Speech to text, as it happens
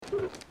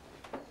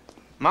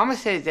Mama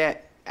says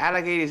that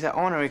alligators are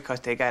ornery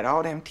because they got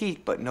all them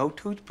teeth but no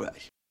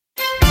toothbrush.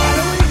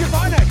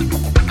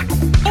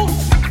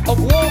 Of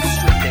Wall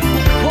Street.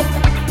 Look,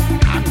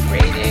 I'm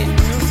creating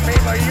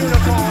newspaper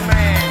uniform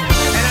man,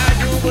 and I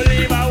do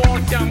believe I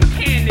want some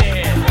candy.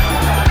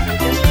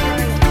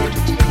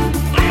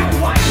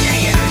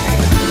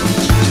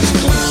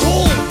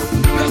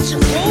 That's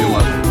your hole.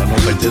 I don't know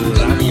if I did it.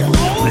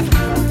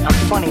 I'm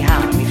funny how?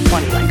 I mean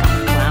funny like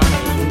I'm a clown.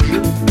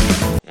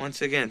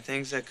 Once again,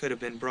 things that could have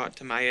been brought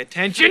to my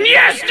attention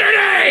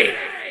yesterday!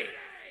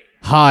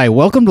 Hi,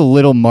 welcome to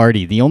Little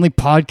Marty, the only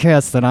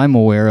podcast that I'm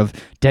aware of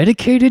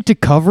dedicated to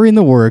covering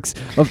the works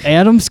of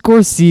Adam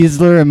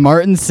Scorsese and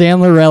Martin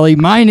Sandlerelli.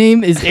 My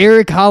name is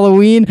Eric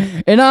Halloween,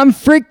 and I'm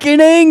freaking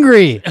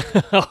angry.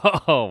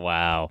 Oh,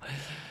 wow.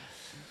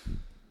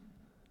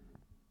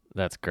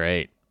 That's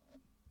great.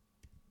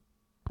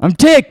 I'm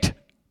ticked.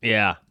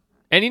 Yeah.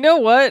 And you know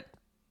what?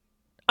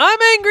 I'm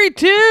angry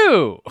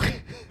too.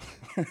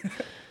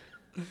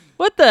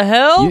 What the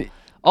hell?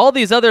 All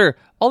these other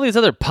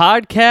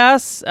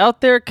podcasts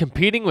out there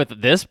competing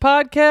with this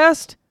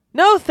podcast?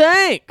 No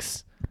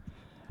thanks.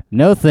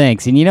 No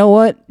thanks. And you know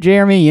what,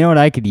 Jeremy? You know what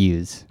I could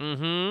use?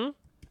 Mm-hmm.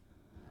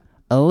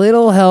 A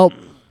little help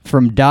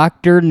from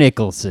Dr.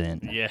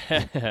 Nicholson.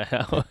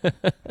 Yeah.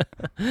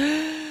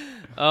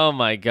 Oh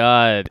my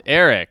God.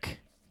 Eric,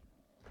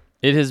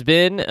 it has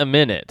been a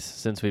minute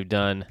since we've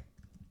done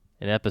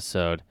an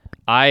episode.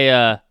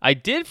 I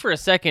did for a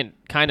second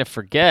kind of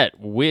forget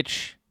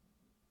which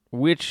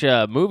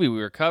movie we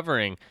were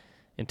covering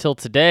until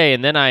today,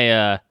 and then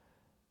I of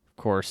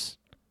course,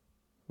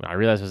 when I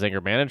realized it was anger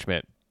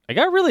management, I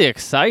got really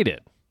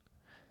excited.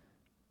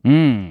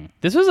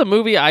 This was a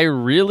movie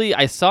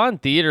I saw in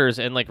theaters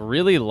and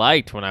really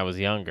liked when I was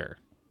younger.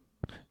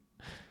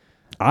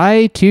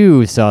 I,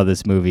 too, saw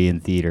this movie in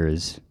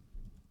theaters.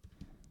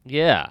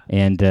 Yeah.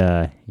 And,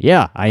 I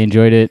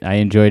enjoyed it. I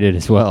enjoyed it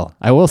as well.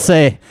 I will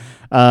say,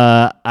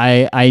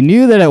 I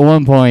knew that at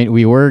one point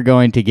we were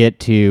going to get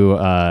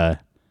to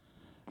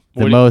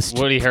the most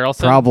Woody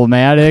Harrelson?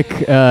 problematic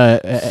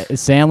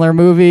Sandler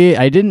movie.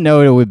 I didn't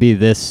know it would be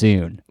this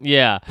soon.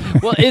 Yeah.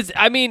 Well, is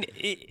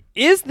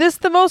this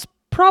the most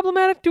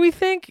problematic, do we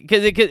think?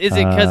 Is it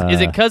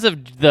because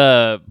of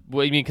the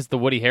the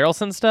Woody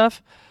Harrelson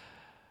stuff?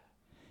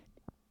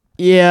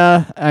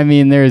 Yeah, I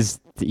mean, there's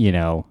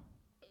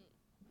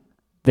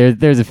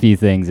there's a few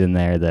things in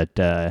there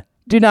that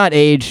do not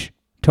age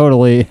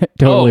totally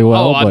well.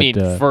 Oh, I but, mean,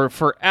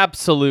 for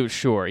absolute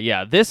sure.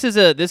 Yeah, this is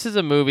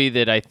a movie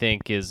that I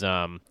think is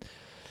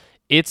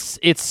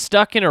it's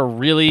stuck in a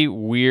really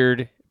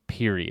weird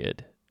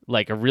period,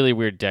 like a really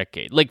weird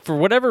decade. Like for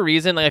whatever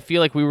reason, I feel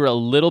like we were a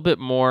little bit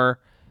more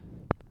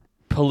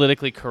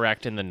politically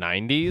correct in the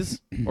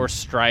 90s, or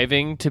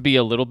striving to be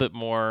a little bit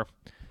more,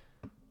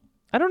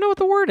 I don't know what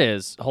the word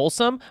is,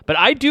 wholesome, but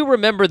I do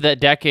remember that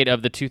decade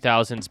of the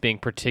 2000s being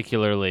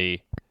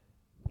particularly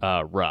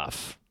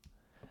rough.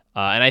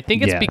 And I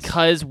think it's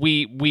because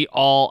we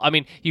all, I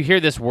mean, you hear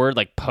this word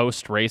like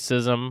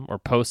post-racism or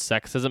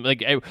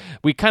post-sexism.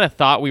 We kind of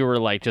thought we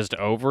were just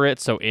over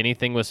it, so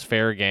anything was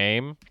fair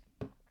game.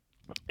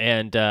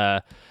 And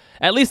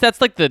at least that's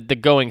the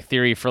going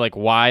theory for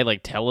why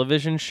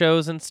television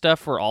shows and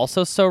stuff were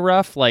also so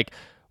rough.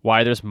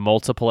 Why there's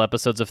multiple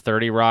episodes of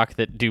 30 Rock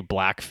that do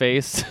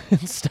blackface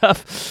and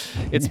stuff.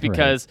 It's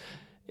because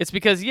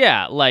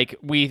yeah,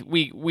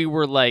 we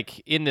were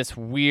in this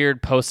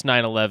weird post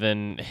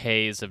 9/11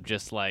 haze of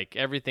just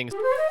everything's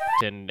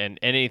and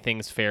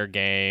anything's fair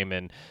game,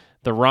 and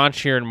the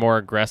raunchier and more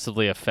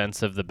aggressively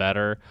offensive the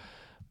better.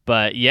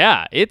 But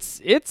yeah,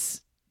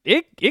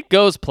 it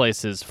goes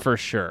places for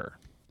sure.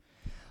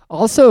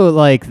 Also,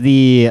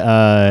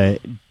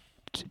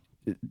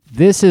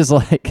 this is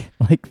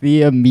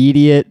the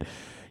immediate.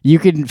 You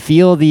can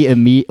feel the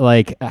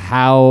immediate,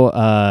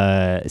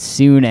 how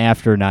soon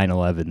after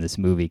 9/11 this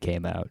movie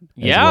came out.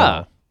 Yeah,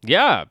 well.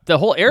 yeah. The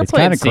whole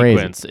airplane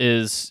sequence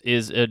is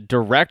a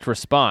direct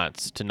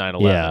response to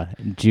 9/11. Yeah,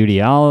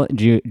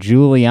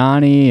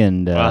 Giuliani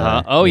and.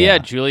 Oh yeah,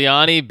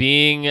 Giuliani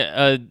being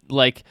the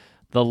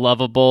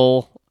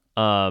lovable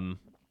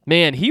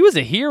man. He was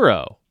a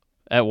hero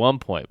at one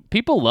point.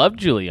 People loved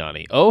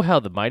Giuliani. Oh, how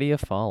the mighty have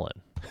fallen.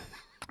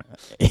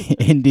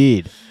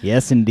 Indeed.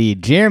 Yes,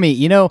 indeed. Jeremy,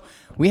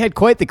 we had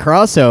quite the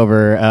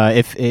crossover.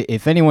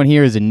 If anyone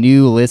here is a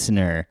new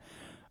listener,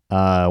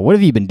 what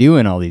have you been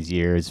doing all these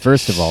years,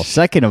 first of all?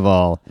 Second of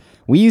all,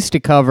 we used to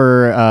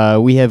cover,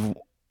 we had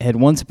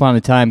once upon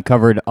a time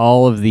covered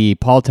all of the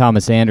Paul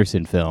Thomas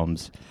Anderson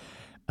films.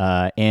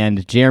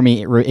 And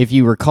Jeremy, if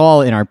you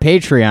recall, in our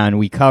Patreon,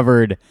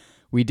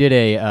 we did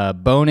a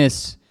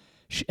bonus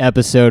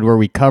episode where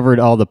we covered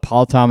all the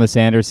Paul Thomas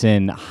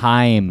Anderson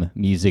Haim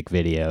music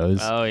videos.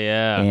 Oh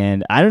yeah.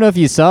 And I don't know if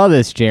you saw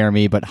this,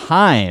 Jeremy, but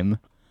Haim,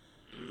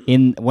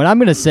 in what I'm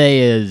going to say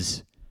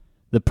is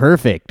the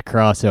perfect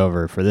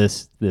crossover for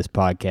this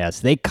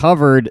podcast. They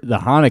covered the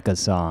Hanukkah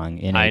song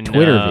in a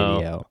Twitter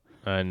video.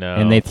 I know.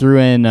 And they threw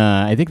in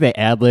I think they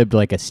ad-libbed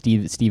a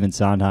Stephen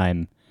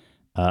Sondheim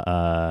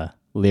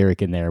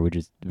lyric in there, which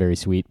is very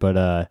sweet,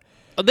 but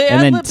They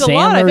And then ad-libbed a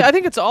lot. Sandler- I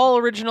think it's all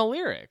original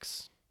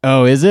lyrics.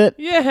 Oh, is it?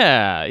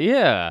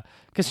 Yeah.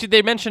 Because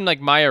they mentioned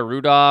like Maya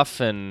Rudolph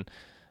and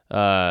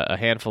a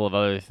handful of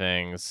other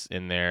things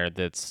in there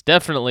that's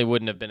definitely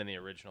wouldn't have been in the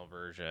original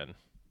version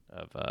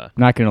of.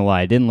 Not gonna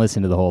lie, I didn't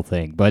listen to the whole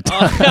thing, but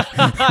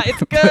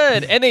It's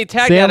good, and they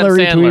tagged Sandler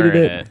Adam Sandler retweeted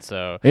in it. it.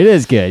 So it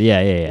is good.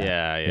 Yeah.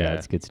 Yeah.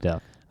 It's good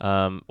stuff.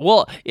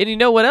 well, and you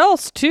know what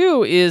else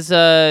too is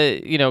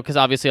because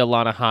obviously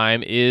Alana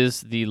Haim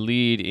is the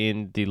lead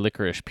in the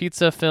Licorice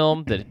Pizza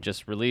film that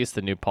just released,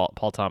 the new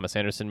Paul Thomas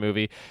Anderson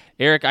movie.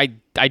 Eric,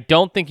 I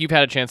don't think you've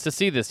had a chance to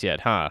see this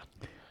yet, huh?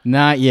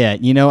 Not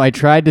yet. I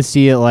tried to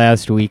see it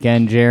last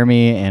weekend,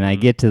 Jeremy, and I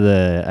get to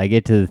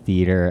the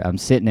theater. I'm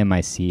sitting in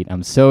my seat.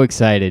 I'm so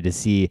excited to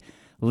see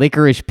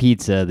Licorice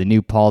Pizza, the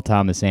new Paul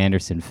Thomas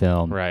Anderson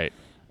film. Right.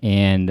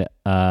 And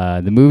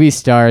the movie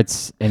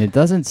starts, and it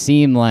doesn't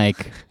seem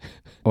like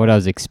what I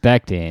was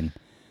expecting.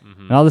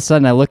 Mm-hmm. And all of a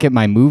sudden, I look at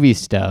my movie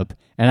stub,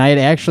 and I had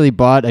actually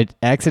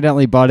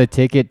accidentally bought a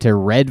ticket to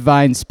Red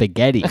Vine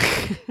Spaghetti.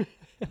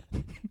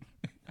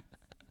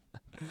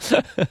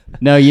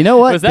 No, you know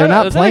what? They're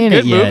not playing it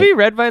yet. Was that a good movie, yet.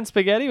 Red Vine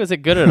Spaghetti? Was it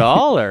good at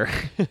all, or?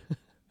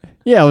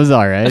 Yeah, it was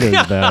all right. It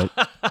was about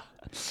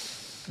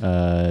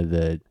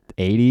the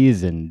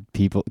 80s and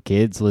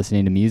kids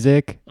listening to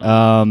music.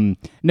 No,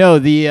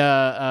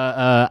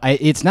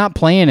 it's not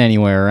playing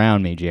anywhere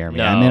around me,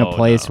 Jeremy. I'm in a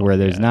place where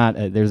there's not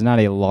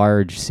a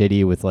large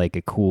city with like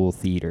a cool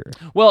theater.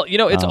 Well,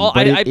 it's all.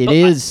 But it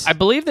is. I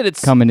believe that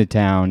it's coming to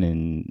town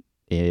and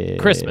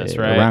Christmas,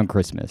 right? Around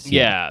Christmas.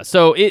 Yeah.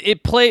 So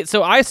it played.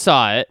 So I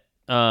saw it.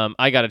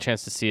 I got a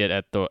chance to see it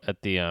at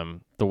the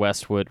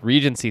Westwood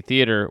Regency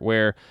Theater,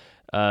 where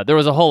there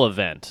was a whole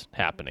event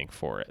happening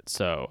for it.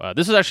 So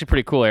this was actually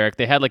pretty cool, Eric.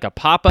 They had like a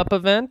pop-up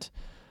event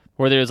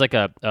where there was like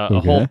a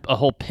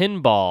whole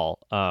pinball,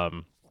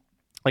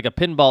 like a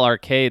pinball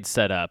arcade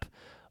set up,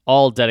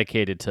 all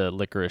dedicated to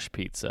Licorice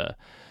Pizza,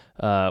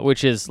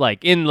 which is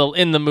like in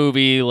the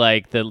movie,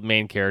 like the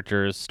main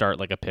characters start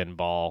like a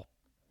pinball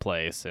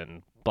place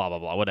and blah blah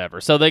blah, whatever.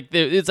 So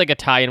it's like a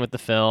tie-in with the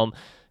film.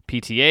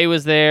 PTA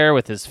was there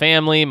with his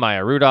family.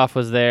 Maya Rudolph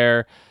was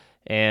there.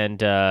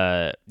 And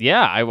I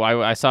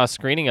saw a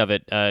screening of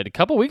it a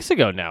couple weeks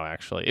ago now.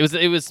 Actually,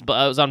 it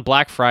was on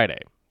Black Friday.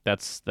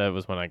 That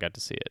was when I got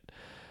to see it.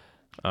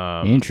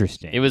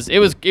 Interesting. It was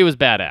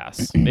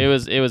badass. it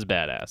was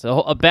badass.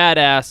 A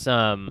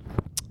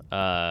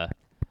badass.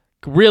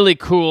 Really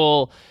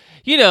cool.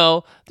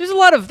 There's a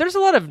lot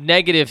of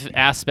negative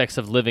aspects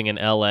of living in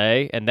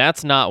LA, and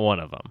that's not one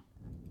of them.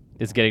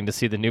 Is getting to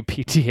see the new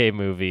PTA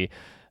movie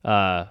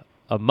a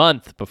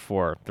month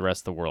before the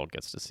rest of the world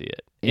gets to see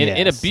it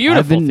in a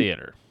beautiful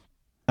theater.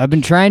 I've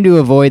been trying to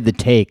avoid the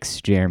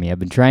takes, Jeremy.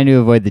 However,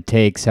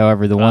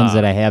 the ones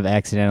that I have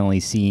accidentally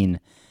seen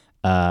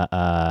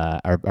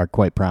are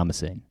quite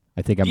promising.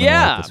 I think I'm gonna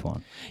like this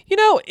one.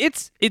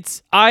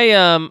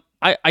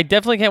 I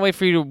definitely can't wait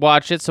for you to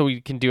watch it so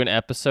we can do an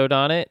episode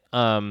on it.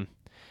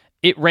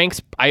 It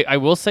ranks. I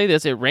will say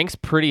this: it ranks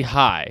pretty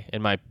high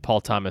in my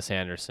Paul Thomas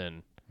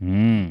Anderson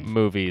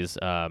movies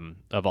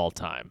of all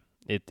time.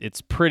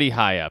 It's pretty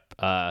high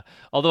up.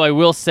 Although I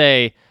will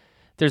say,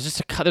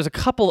 there's a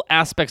couple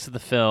aspects of the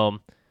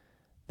film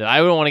that I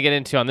don't want to get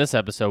into on this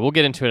episode. We'll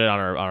get into it on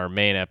our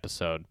main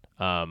episode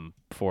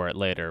for it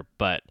later.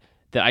 But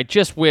that I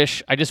just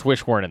wish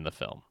weren't in the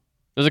film.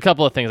 There's a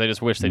couple of things I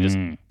just wish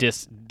they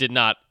just did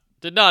not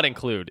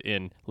include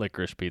in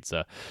Licorice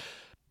Pizza.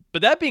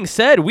 But that being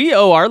said, we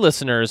owe our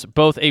listeners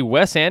both a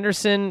Wes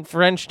Anderson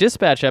French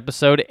Dispatch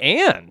episode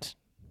and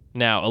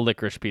now a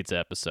Licorice Pizza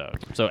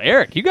episode. So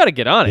Eric, you got to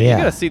get on it. Yeah.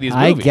 You got to see these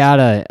movies.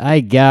 I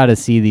gotta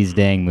see these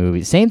dang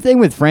movies. Same thing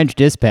with French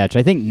Dispatch.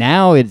 I think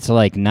now it's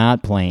like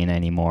not playing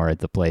anymore at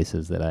the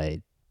places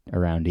that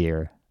around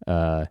here,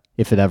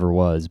 if it ever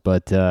was.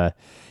 But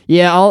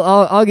yeah,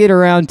 I'll get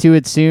around to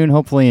it soon.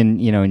 Hopefully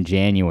in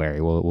January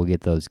we'll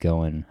get those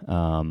going.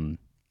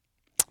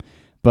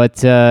 But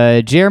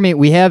Jeremy,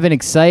 we have an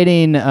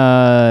exciting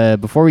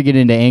before we get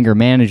into anger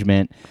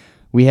management.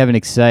 We have an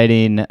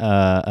exciting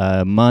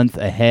month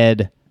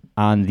ahead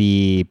on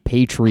the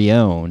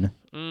Patreon.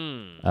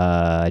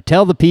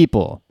 Tell the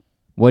people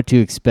what to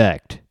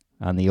expect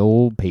on the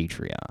old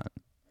Patreon.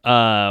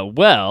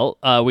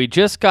 We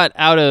just got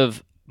out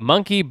of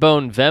Monkey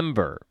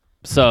Bone-vember.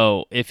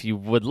 So if you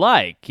would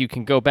like, you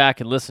can go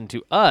back and listen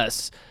to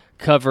us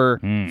cover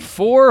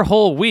 4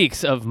 whole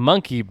weeks of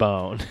Monkey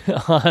Bone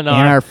on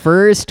our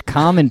first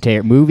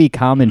movie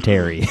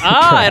commentary.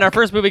 And our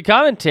first movie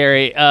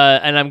commentary.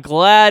 And I'm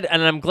glad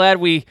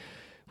we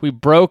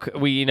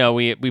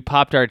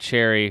popped our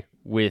cherry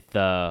with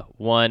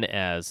one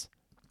as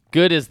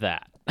good as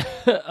that.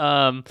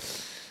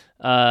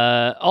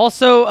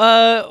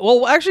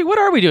 Actually, what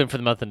are we doing for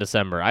the month of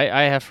December?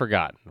 I have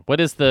forgotten. What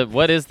is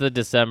the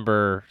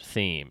December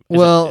theme?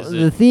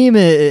 The theme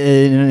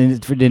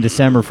in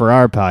December for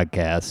our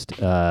podcast,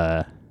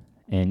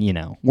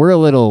 and we're a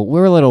little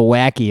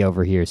wacky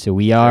over here, so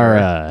we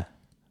are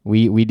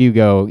we do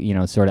go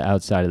sort of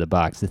outside of the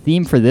box. The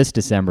theme for this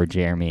December,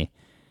 Jeremy,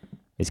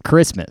 is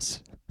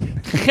Christmas.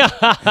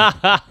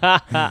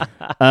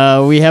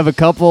 We have a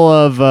couple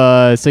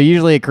of so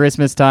usually at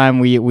Christmas time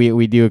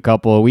we do a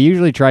couple. We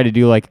usually try to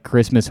do like a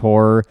Christmas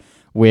horror,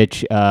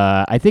 which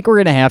I think we're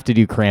gonna have to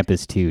do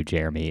Krampus 2,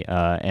 Jeremy.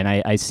 And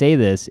I say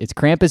this, it's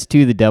Krampus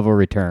 2: The Devil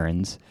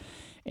Returns,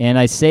 and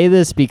I say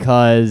this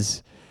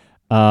because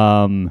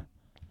I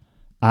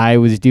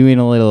was doing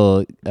a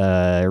little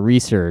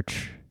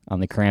research on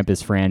the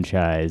Krampus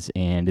franchise,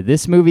 and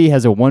this movie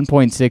has a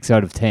 1.6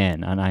 out of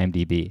 10 on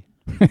IMDb.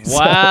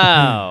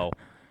 Wow.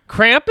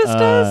 Krampus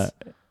does?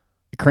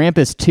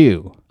 Krampus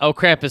 2. Oh,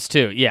 Krampus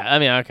 2. Yeah, I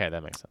mean, okay,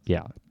 that makes sense.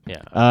 Yeah.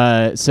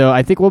 Yeah. So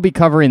I think we'll be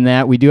covering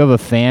that. We do have a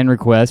fan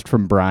request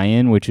from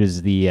Brian, which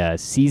is the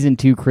season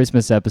 2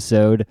 Christmas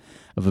episode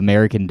of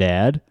American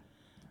Dad.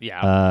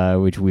 Yeah.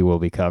 Which we will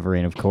be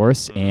covering, of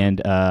course.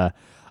 And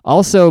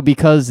also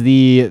because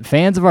the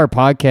fans of our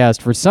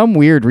podcast, for some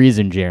weird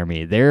reason,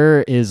 Jeremy,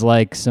 there is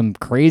like some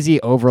crazy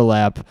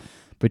overlap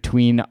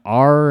between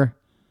our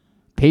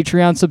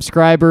Patreon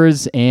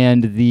subscribers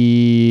and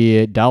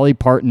the Dolly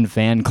Parton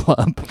fan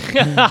club.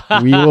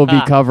 We will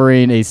be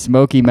covering a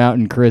Smoky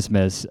Mountain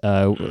Christmas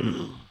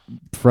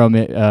from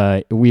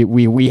it.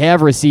 We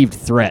have received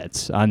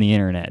threats on the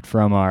internet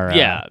from our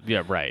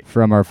right.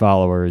 from our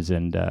followers,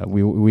 and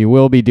we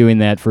will be doing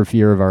that for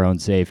fear of our own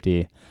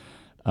safety.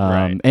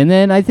 Right. And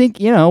then I think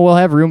we'll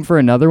have room for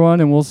another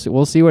one, and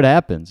we'll see what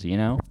happens.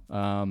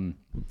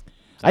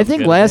 I think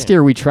good to last me.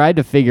 year we tried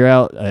to figure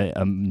out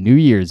a New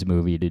Year's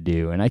movie to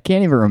do, and I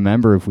can't even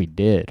remember if we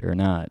did or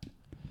not.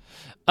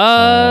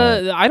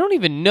 I don't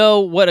even know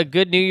what a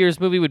good New Year's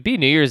movie would be.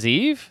 New Year's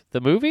Eve, the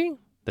movie,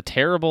 the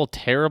terrible,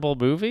 terrible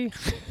movie.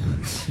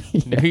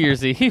 New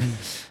Year's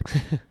Eve.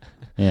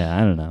 Yeah, I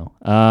don't know.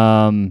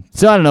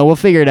 So I don't know. We'll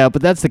figure it out.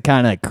 But that's the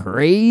kind of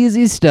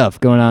crazy stuff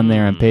going on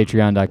there on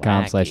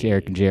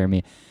patreon.com/Eric and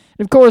Jeremy.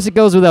 And of course, it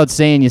goes without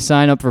saying, you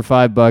sign up for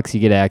 $5, you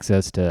get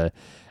access to,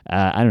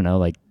 I don't know,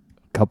 like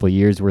a couple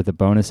years worth of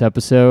bonus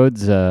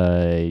episodes.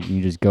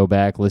 You just go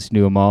back, listen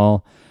to them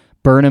all,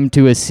 burn them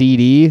to a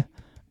CD,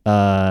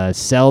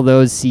 sell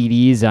those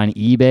CDs on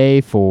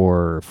eBay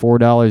for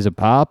 $4 a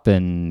pop,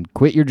 and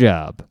quit your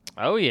job.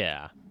 Oh,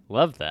 yeah.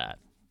 Love that.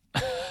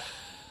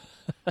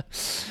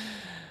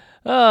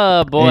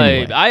 Oh, boy.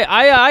 Anyway.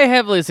 I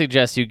heavily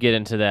suggest you get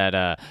into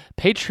that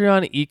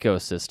Patreon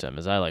ecosystem,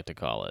 as I like to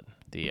call it.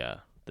 The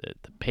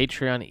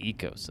Patreon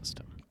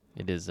ecosystem.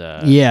 It is...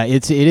 Yeah,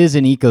 it is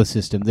an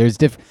ecosystem. There's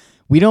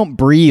we don't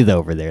breathe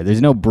over there.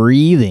 There's no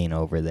breathing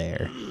over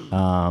there.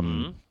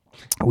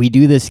 We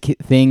do this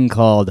thing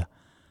called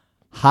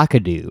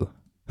Hakadu.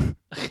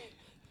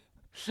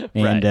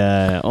 And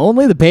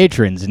only the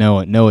patrons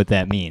know what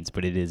that means,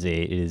 but it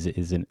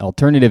is an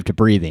alternative to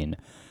breathing.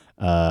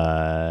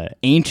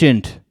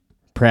 Ancient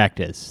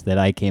practice that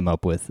I came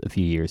up with a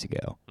few years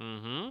ago.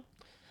 Mm-hmm.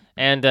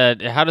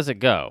 And how does it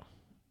go?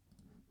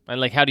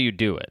 And like, how do you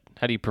do it?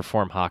 How do you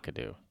perform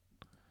Hakadu?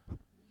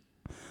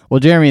 Well,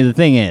 Jeremy, the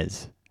thing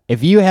is,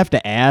 if you have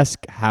to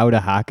ask how to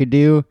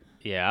Hakadu,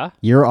 Yeah.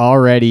 you're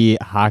already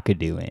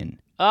Hakaduing.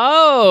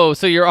 Oh,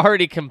 so you're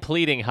already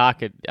completing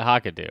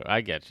Hakadu.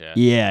 I get you.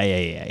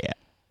 Yeah.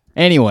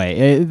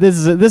 Anyway, this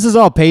is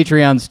all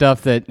Patreon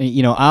stuff that,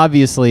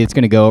 obviously it's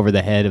going to go over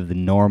the head of the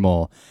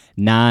normal,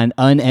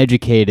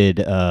 uneducated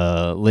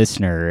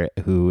listener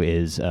who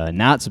is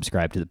not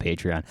subscribed to the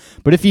Patreon.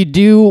 But if you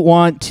do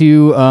want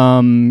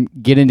to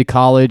get into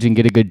college and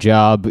get a good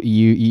job,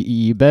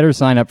 you better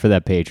sign up for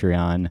that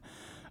Patreon.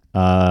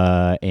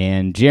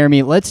 And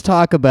Jeremy, let's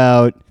talk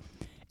about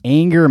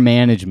anger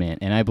management.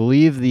 And I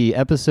believe the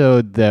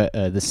episode, the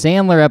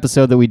Sandler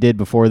episode that we did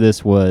before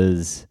this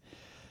was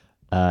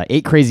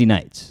 8 Crazy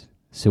Nights.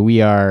 So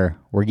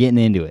we're getting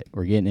into it.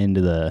 We're getting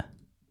into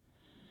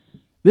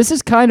this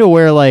is kind of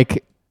where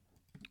like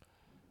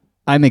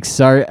I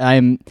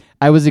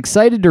was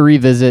excited to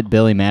revisit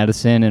Billy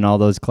Madison and all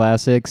those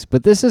classics,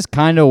 but this is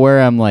kind of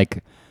where I'm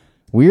like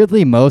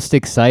weirdly most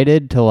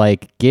excited to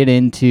like get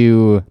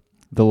into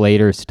the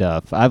later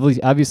stuff.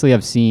 Obviously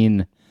I've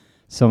seen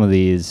some of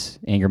these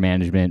anger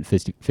management,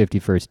 50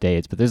 First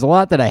Dates, but there's a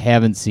lot that I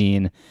haven't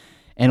seen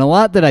and a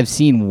lot that I've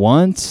seen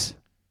once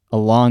a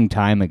long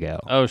time ago.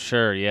 Oh,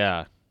 sure,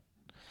 yeah.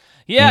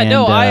 Yeah, And,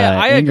 no,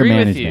 I anger agree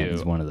with management you.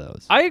 is one of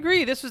those. I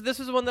agree. This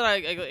was one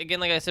that again,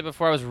 like I said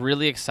before, I was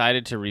really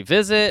excited to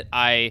revisit.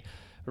 I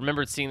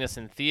remembered seeing this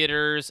in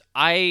theaters.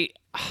 I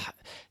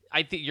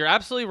think you're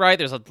absolutely right.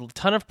 There's a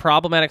ton of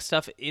problematic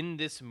stuff in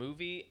this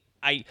movie.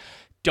 I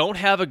don't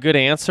have a good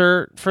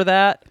answer for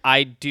that.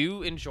 I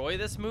do enjoy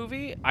this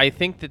movie. I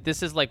think that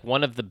this is like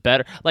one of the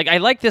better. Like I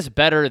like this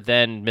better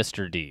than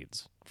Mr.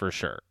 Deeds for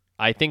sure.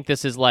 I think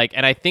this is like,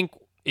 and I think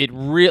it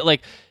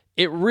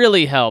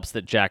really helps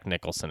that Jack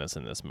Nicholson is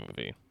in this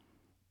movie,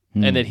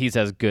 and that he's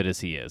as good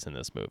as he is in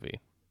this movie.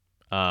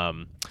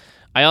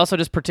 I also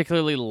just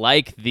particularly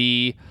like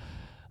the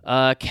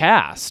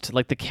cast,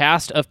 like the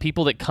cast of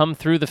people that come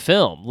through the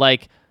film.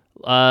 Like,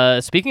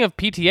 speaking of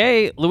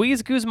PTA,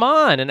 Luis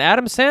Guzman and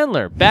Adam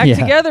Sandler back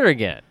together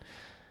again.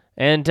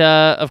 And,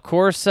 of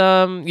course, you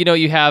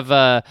have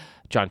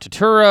John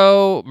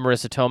Turturro,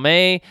 Marissa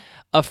Tomei.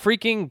 a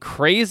freaking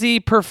crazy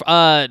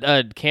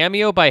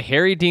cameo by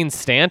Harry Dean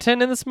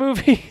Stanton in this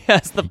movie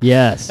as the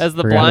Yes, as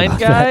the forgot blind about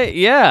guy. that.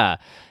 Yeah,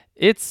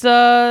 it's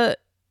a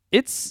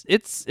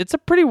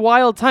pretty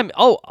wild time.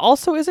 Oh,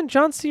 also, isn't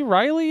John C.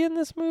 Reilly in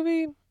this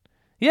movie?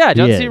 Yeah,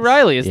 John C. is.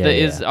 Reilly is Yeah,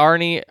 is yeah.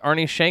 Arnie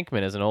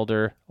Shankman as an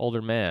older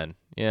man.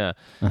 Yeah,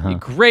 Uh-huh.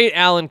 great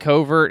Alan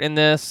Covert in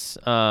this.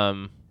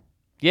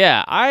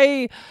 Yeah,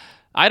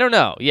 I don't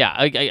know. Yeah,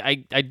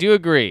 I do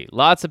agree.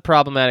 Lots of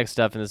problematic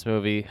stuff in this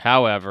movie.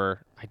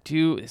 However,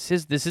 this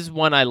is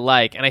one I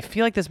like, and I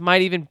feel like this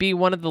might even be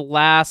one of the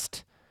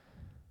last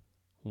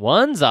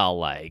ones I'll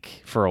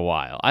like for a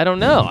while. I don't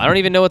know. I don't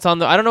even know what's on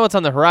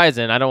the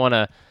horizon. I don't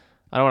want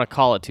to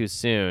call it too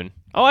soon.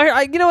 Oh,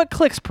 I you know what?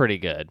 Click's pretty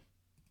good.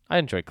 I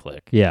enjoy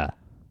Click. Yeah.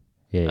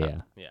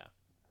 Yeah. Yeah.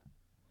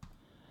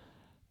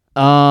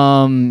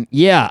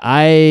 Yeah,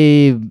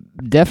 I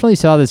definitely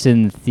saw this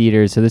in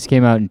theaters. So this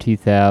came out in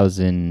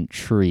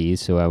 2003,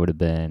 so I would have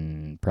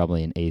been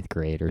probably in 8th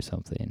grade or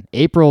something.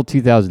 April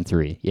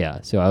 2003.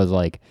 Yeah, so I was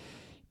like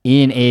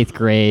in 8th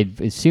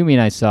grade, assuming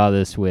I saw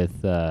this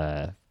with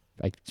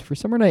for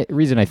some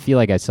reason I feel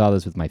like I saw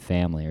this with my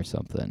family or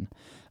something.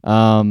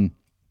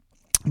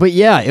 But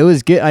yeah, it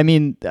was good. I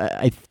mean,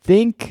 I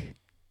think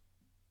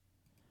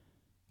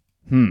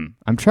I'm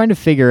trying to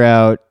figure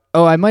out.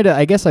 Oh,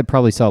 I guess I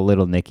probably saw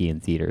Little Nicky in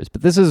theaters,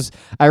 but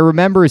I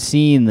remember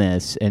seeing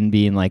this and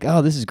being like,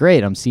 oh, this is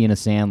great. I'm seeing a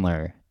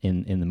Sandler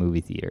in the movie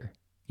theater,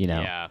 you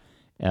know? Yeah.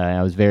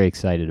 I was very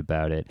excited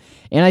about it.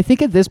 And I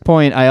think at this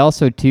point, I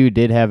also, too,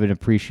 did have an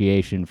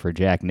appreciation for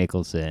Jack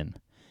Nicholson.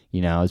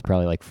 You know, I was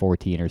probably like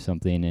 14 or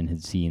something and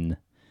had seen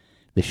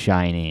The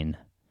Shining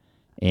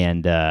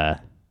and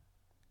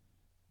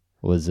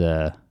was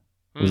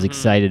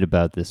excited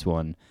about this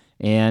one.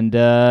 And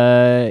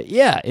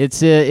yeah,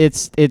 it's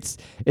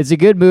a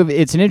good movie.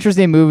 It's an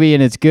interesting movie,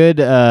 and it's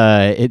good.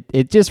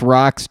 It just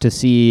rocks to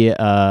see, you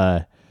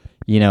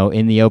know,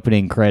 in the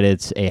opening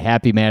credits, a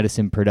Happy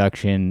Madison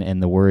production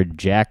and the word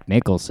Jack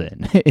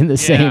Nicholson in the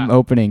same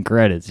opening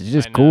credits. It's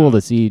just cool to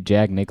see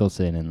Jack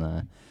Nicholson in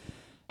the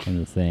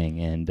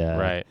thing. And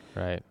Right.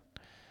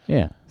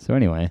 yeah. So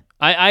anyway,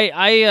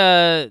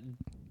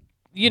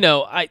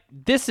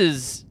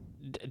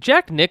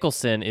 Jack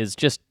Nicholson is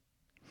just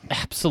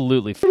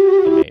absolutely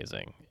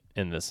amazing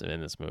in this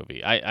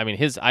movie. I mean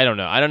I don't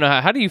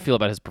know how do you feel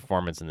about his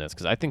performance in this,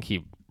 because I think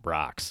he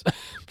rocks.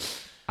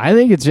 I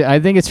think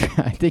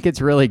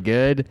it's really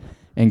good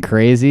and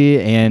crazy,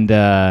 and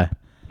I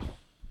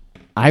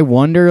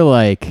wonder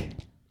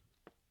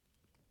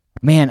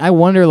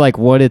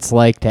what it's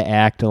like to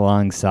act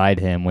alongside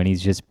him when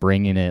he's just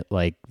bringing it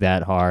like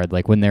that hard,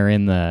 like when they're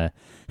in the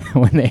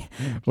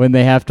when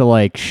they have to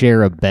like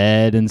share a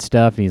bed and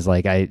stuff, and he's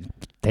like,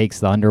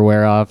 takes the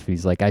underwear off.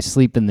 He's like, I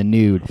sleep in the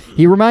nude.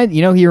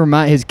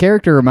 His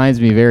character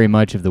reminds me very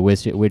much of the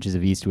Witches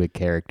of Eastwick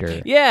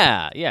character.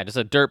 Yeah, just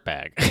a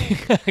dirtbag,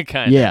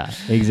 kind of. Yeah,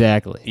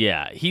 exactly.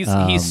 Yeah, he's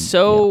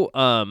so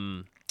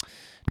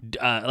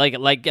like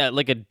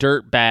a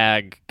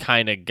dirtbag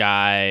kind of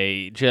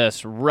guy,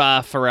 just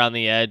rough around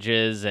the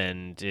edges,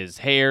 and his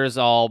hair's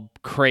all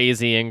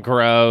crazy and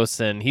gross,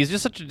 and he's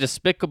just such a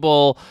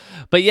despicable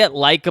but yet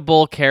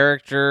likable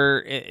character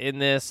in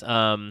this.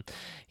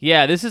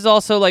 Yeah, this is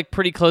also like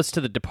pretty close to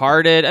The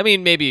Departed. I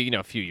mean, maybe,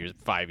 a few years,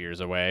 5 years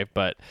away,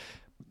 but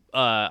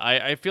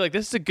I feel like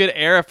this is a good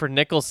era for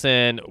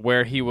Nicholson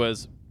where he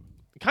was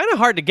kind of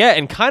hard to get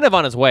and kind of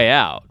on his way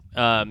out.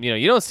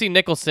 You don't see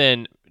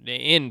Nicholson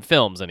in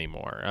films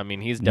anymore. I mean,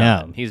 he's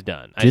done. No. He's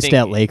done. Just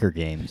at Laker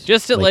games.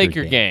 Just at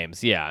Laker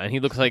games, yeah. And he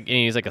looks like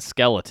he's like a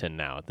skeleton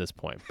now at this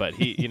point. But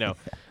he,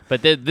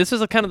 but this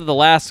is kind of the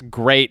last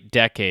great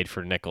decade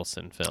for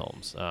Nicholson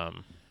films.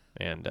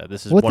 And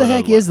this is what one the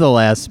of heck is the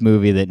last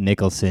movie that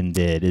Nicholson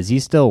did? Is he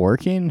still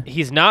working?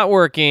 He's not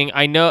working.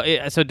 I know.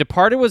 So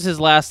Departed was his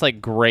last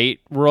like great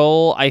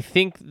role. I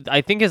think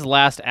his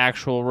last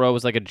actual role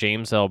was like a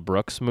James L.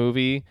 Brooks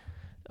movie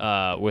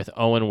with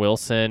Owen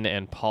Wilson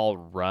and Paul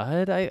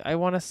Rudd. I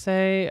want to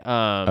say.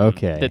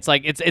 Okay. It's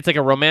like it's like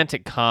a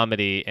romantic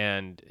comedy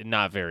and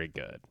not very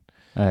good.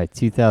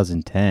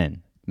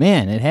 2010.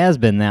 Man, it has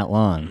been that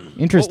long.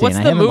 Interesting. What's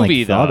I the haven't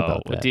movie thought though?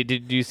 about that.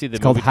 Did you see the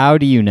It's movie? called How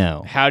Do You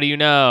Know? How Do You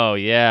Know?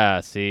 Yeah.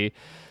 See.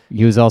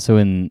 He was also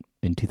in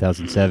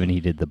 2007. He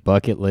did The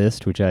Bucket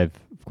List, which I've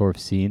of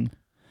course seen.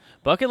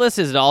 Bucket List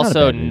is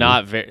also bad movie.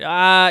 not very.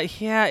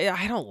 Yeah.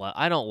 I don't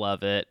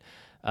love it.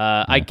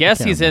 I guess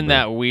can't he's in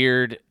remember. that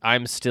weird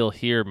 "I'm Still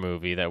Here"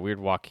 movie, that weird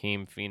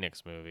Joaquin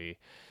Phoenix movie.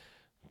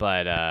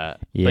 But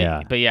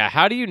Yeah. but yeah,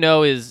 How Do You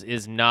Know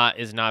is not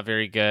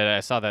very good.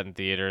 I saw that in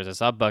theaters. I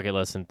saw Bucket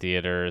List in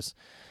theaters.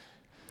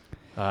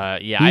 Yeah,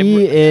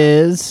 He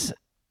is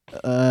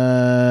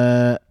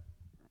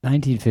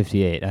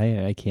 1958.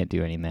 I can't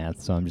do any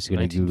math, so I'm just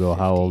gonna Google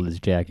how old is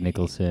Jack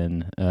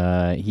Nicholson.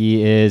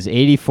 He is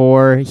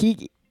 84.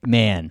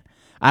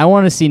 I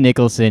want to see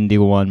Nicholson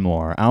do one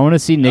more. I want to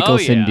see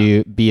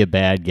Nicholson be a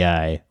bad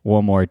guy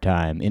one more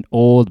time, an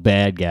old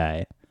bad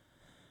guy.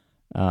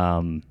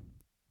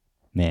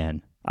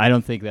 Man, I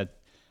don't think that.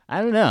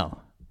 I don't know.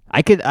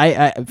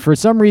 I for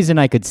some reason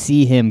I could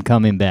see him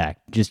coming back.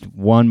 Just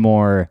one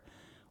more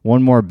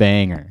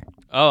banger.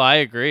 Oh, I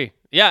agree.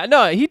 Yeah,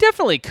 no, he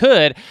definitely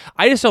could.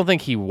 I just don't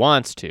think he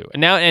wants to.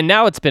 And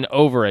now it's been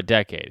over a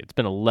decade. It's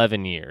been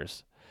 11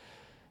 years.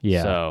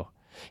 Yeah. So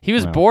he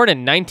was born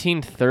in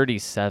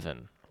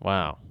 1937.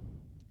 Wow.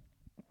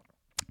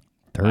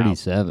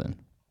 37.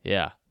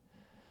 Yeah.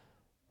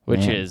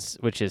 Which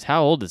is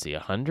how old is he?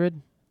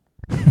 100?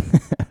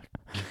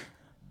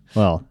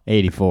 Well,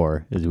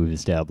 84 as we've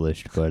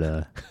established,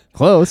 but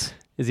close.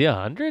 Is he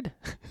 100?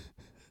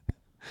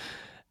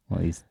 Well,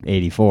 he's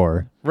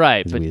 84.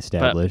 Right, as but we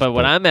established, but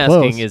what I'm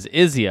close. asking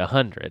is he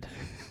 100?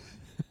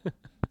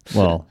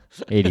 Well,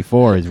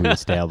 84 as we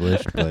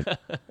established, but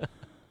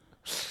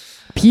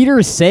Peter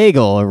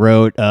Sagal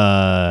wrote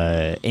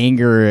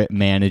Anger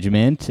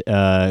Management,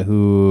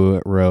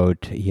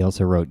 he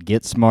also wrote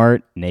Get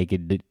Smart,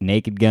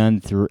 Naked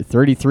Gun,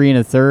 33 and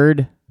a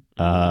Third.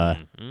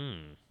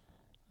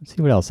 Let's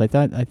see what else. I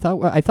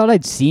thought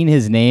I'd seen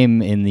his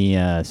name in the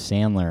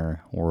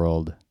Sandler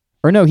world.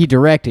 Or no, he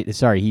directed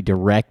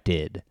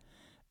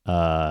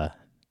Anger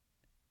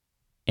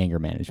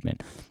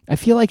Management. I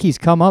feel like he's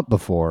come up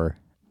before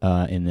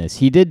in this.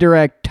 He did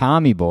direct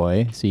Tommy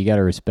Boy, so you got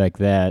to respect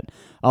that.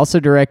 Also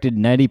directed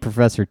Nutty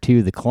Professor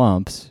 2: The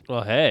Clumps.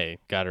 Well, hey,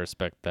 gotta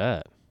respect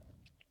that.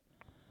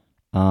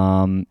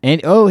 And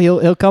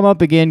he'll come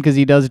up again because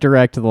he does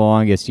direct The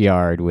Longest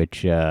Yard,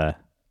 which if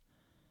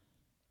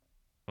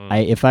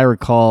I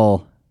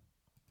recall.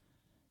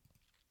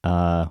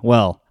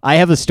 I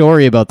have a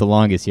story about The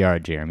Longest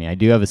Yard, Jeremy. I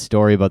do have a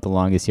story about The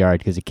Longest Yard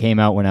because it came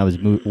out when I was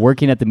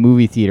working at the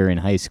movie theater in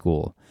high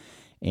school,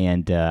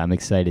 and I'm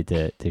excited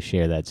to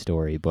share that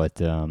story.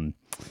 But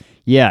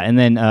yeah, and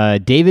then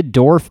David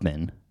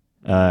Dorfman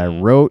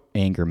wrote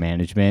Anger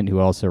Management, who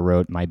also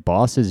wrote My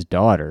Boss's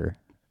Daughter,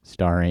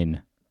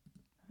 starring,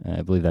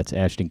 I believe that's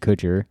Ashton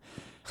Kutcher.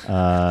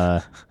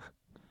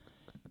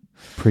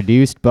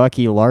 Produced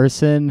Bucky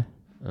Larson.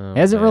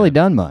 Hasn't really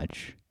done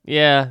much.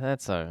 Yeah,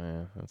 that's all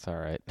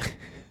right.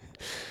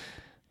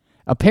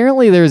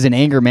 Apparently, there's an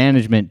Anger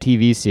Management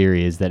TV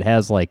series that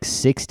has like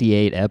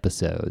 68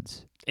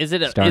 episodes.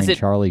 Starring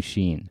Charlie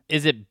Sheen.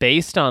 Is it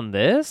based on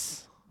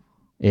this?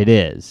 It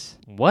is.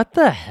 What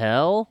the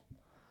hell?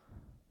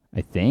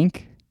 I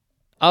think.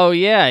 Oh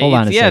yeah, Hold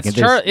on a second.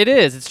 It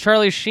is. It's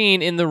Charlie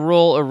Sheen in the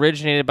role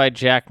originated by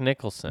Jack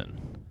Nicholson.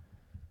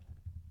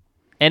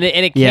 And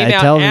it came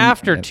out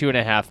after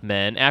 2.5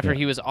 Men, after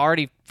he was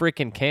already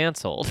freaking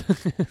canceled.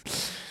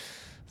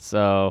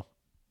 So,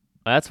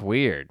 that's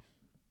weird.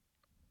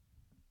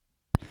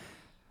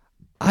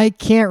 I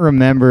can't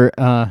remember.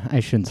 I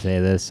shouldn't say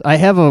this. I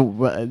have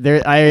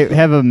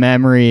a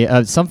memory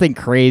of something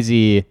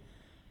crazy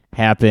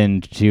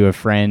happened to a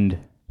friend,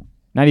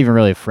 not even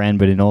really a friend,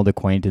 but an old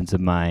acquaintance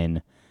of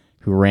mine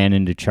who ran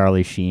into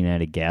Charlie Sheen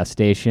at a gas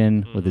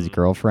station with his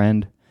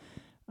girlfriend.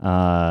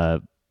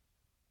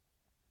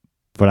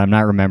 But I'm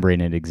not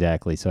remembering it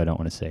exactly, so I don't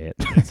want to say it.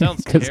 It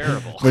sounds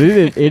terrible. But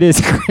it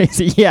is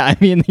crazy. Yeah, I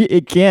mean,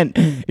 it can't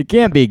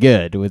be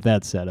good with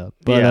that setup.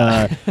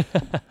 But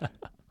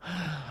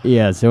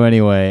yeah. So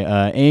anyway,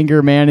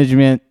 Anger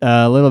Management.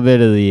 A little bit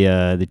of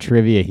the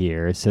trivia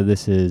here. So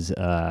this is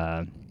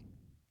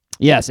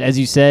yes, as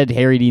you said,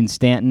 Harry Dean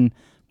Stanton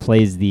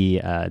plays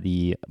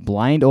the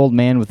blind old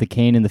man with the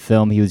cane in the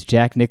film. He was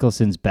Jack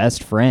Nicholson's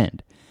best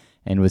friend,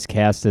 and was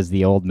cast as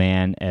the old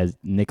man as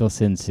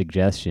Nicholson's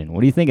suggestion.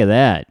 What do you think of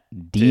that?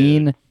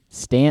 Dean,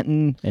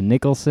 Stanton, and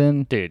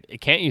Nicholson? Dude,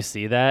 can't you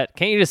see that?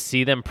 Can't you just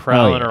see them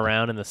prowling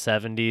around in the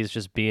 70s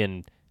just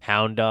being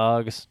hound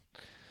dogs?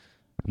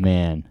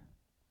 Man.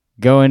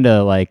 Go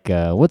into like,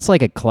 what's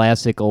like a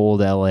classic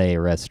old LA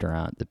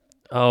restaurant?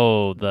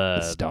 The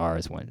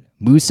Stars one.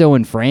 Musso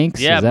and Frank's?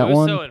 Yeah, is that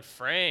Musso one? and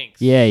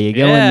Frank's. Yeah, you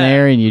go in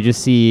there and you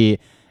just see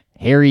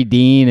Harry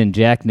Dean and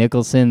Jack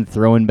Nicholson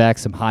throwing back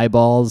some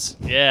highballs.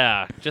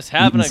 Yeah, just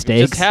having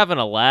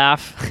a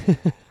laugh.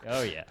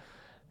 Oh yeah.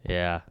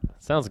 Yeah,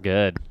 sounds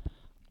good.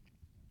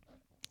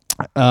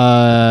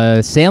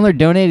 Sandler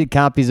donated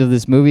copies of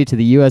this movie to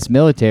the U.S.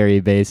 military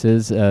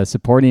bases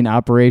supporting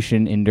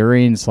Operation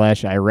Enduring /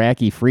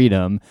 Iraqi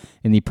Freedom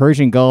in the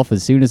Persian Gulf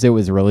as soon as it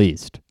was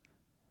released.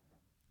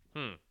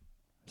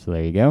 So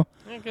there you go.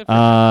 Yeah, good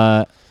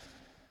for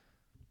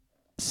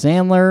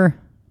Sandler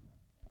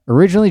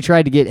originally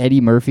tried to get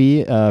Eddie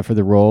Murphy for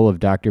the role of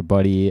Dr.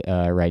 Buddy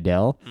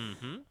Rydell.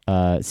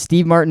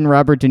 Steve Martin,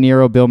 Robert De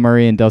Niro, Bill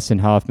Murray, and Dustin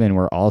Hoffman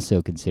were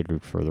also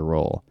considered for the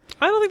role.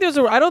 I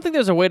don't think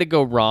there's a way to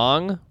go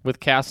wrong with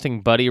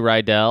casting Buddy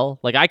Rydell.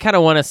 Like, I kind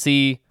of want to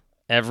see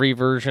every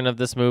version of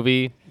this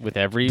movie with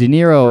every De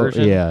Niro,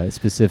 version. yeah,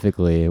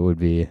 specifically, it would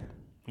be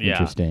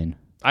interesting.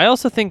 I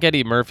also think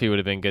Eddie Murphy would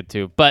have been good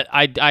too, but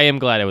I am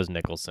glad it was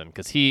Nicholson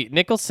because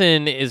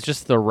Nicholson is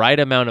just the right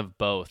amount of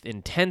both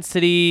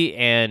intensity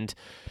and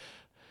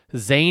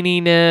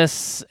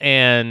zaniness,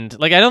 and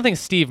like I don't think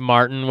Steve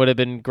Martin would have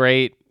been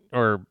great,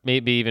 or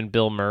maybe even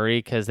Bill Murray,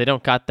 because they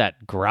don't got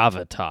that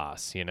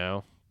gravitas, you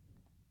know?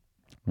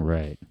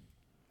 Right.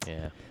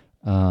 Yeah.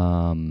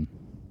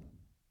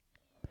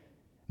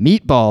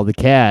 Meatball the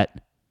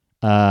cat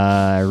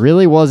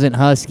really wasn't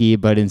husky,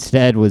 but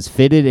instead was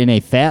fitted in a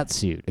fat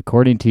suit.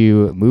 According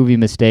to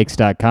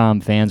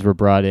MovieMistakes.com, fans were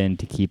brought in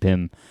to keep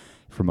him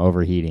from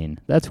overheating.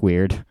 That's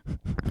weird.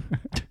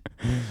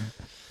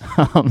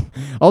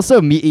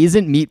 Also,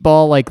 isn't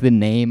Meatball like the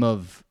name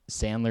of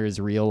Sandler's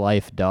real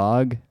life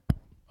dog?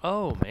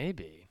 Oh,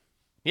 maybe.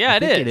 Yeah,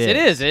 think it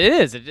is. It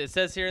is. It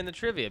says here in the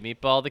trivia,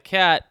 Meatball the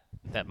cat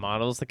that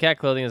models the cat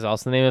clothing is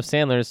also the name of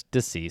Sandler's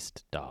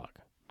deceased dog.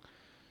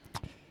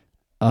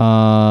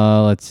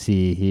 Let's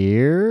see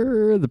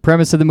here. The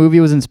premise of the movie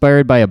was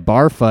inspired by a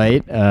bar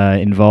fight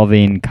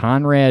involving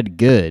Conrad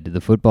Good, the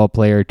football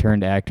player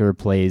turned actor,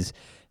 plays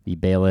the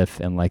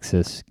bailiff and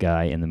Lexus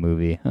guy in the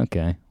movie.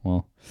 Okay,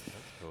 well.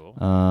 Cool.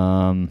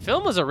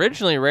 Film was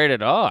originally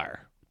rated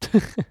R.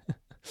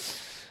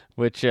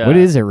 Which what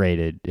is it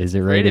rated? Is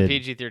it rated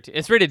PG-13?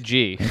 It's rated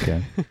G.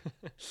 Okay.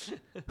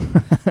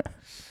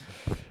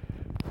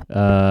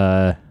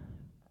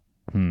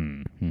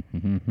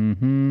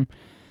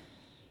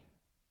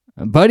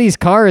 Buddy's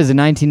car is a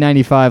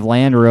 1995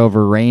 Land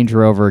Rover Range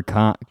Rover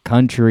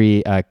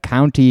County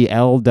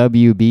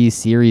LWB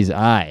Series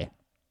I.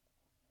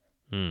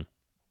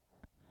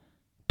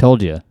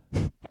 Told you.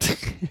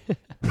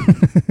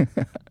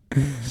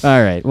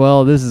 All right.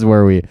 Well, this is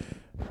where we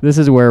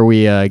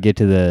get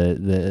to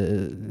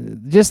the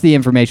just the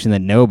information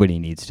that nobody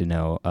needs to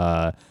know.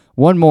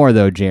 One more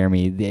though,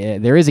 Jeremy.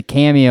 There is a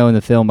cameo in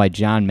the film by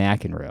John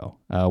McEnroe.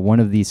 One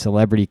of the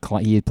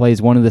he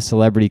plays one of the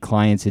celebrity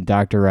clients in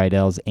Dr.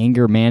 Rydell's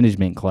anger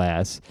management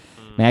class.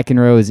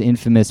 McEnroe is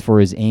infamous for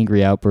his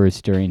angry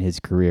outbursts during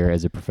his career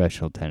as a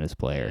professional tennis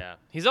player. Yeah.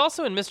 He's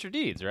also in Mr.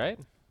 Deeds, right?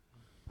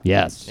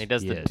 Yes. He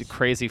does the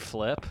crazy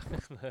flip.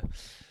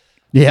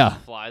 Yeah.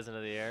 Flies into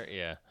the air.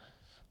 Yeah.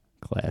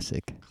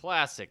 Classic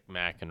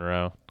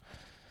McEnroe.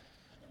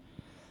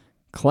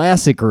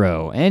 Classic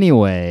row.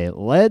 Anyway,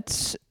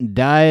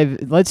 Jeremy,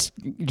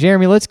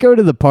 let's go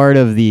to the part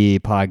of the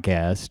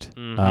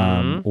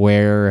podcast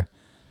where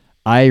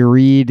I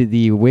read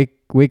the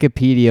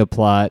Wikipedia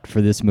plot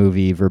for this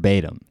movie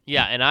verbatim.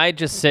 Yeah, and I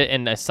just sit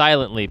and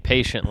silently,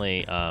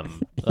 patiently,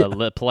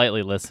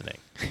 politely listening.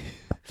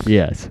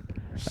 Yes.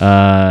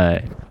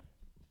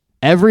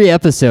 Every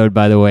episode,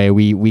 by the way,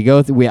 we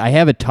go through. I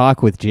have a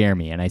talk with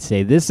Jeremy, and I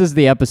say, "This is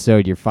the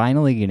episode you're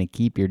finally going to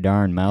keep your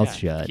darn mouth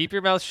shut." Keep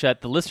your mouth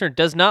shut. The listener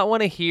does not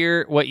want to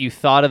hear what you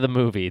thought of the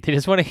movie. They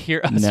just want to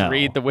hear us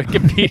read the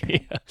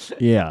Wikipedia.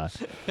 Yeah,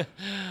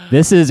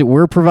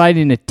 we're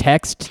providing a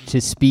text to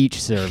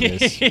speech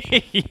service.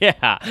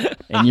 Yeah,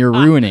 and you're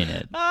ruining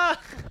it.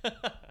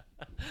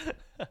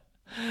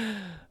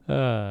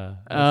 In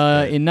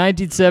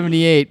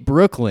 1978,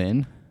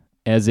 Brooklyn,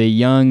 as a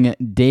young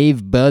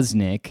Dave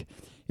Busnick,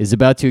 is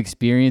about to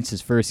experience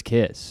his first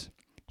kiss.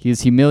 He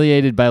is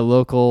humiliated by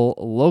local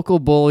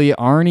bully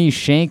Arnie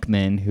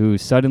Shankman, who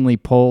suddenly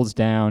pulls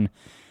down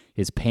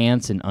his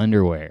pants and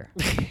underwear.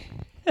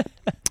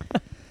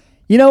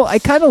 I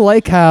kind of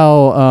like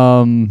how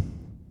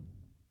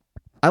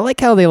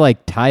they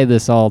tie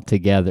this all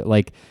together.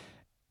 Like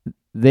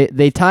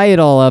they tie it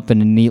all up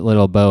in a neat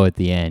little bow at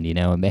the end,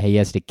 and he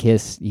has to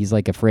kiss. He's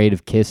like afraid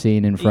of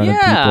kissing in front of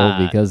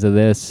people because of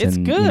this. It's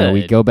and good.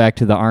 We go back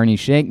to the Arnie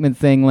Shankman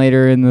thing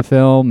later in the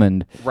film,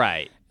 and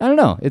right. I don't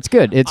know. It's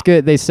good. It's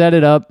good. They set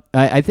it up.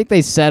 I think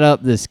they set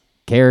up this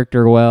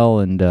character well,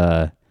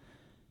 and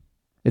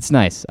it's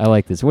nice. I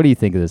like this. What do you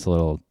think of this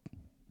little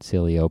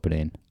silly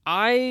opening?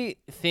 I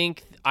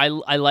think I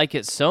like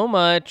it so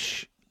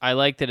much. I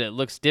like that it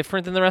looks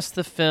different than the rest of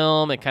the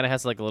film. It kind of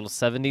has like a little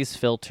 70s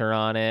filter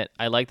on it.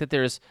 I like that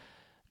there's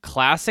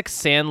classic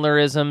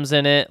Sandlerisms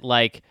in it,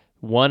 like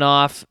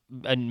one-off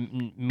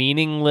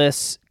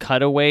meaningless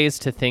cutaways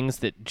to things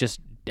that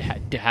just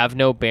have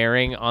no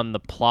bearing on the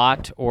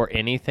plot or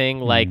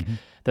anything. Like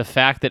the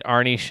fact that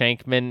Arnie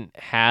Shankman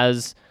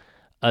has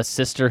a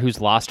sister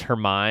who's lost her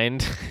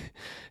mind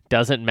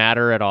doesn't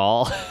matter at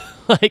all.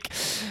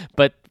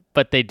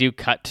 But they do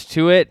cut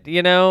to it,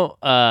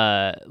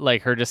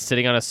 like her just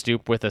sitting on a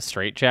stoop with a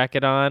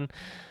straitjacket on.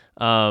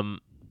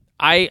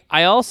 I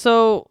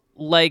also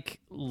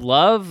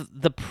love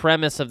the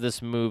premise of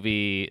this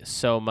movie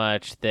so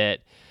much that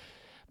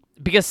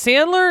because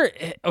Sandler's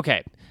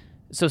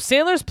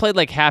played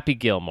like Happy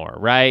Gilmore,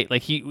 right?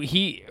 Like he's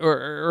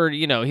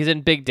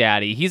in Big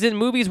Daddy. He's in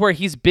movies where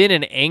he's been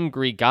an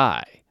angry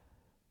guy.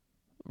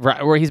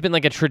 Right, where he's been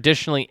like a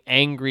traditionally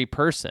angry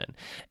person.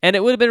 And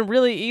it would have been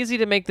really easy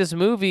to make this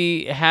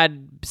movie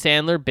had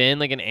Sandler been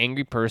like an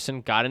angry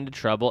person, got into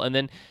trouble, and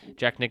then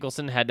Jack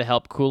Nicholson had to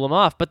help cool him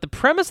off. But the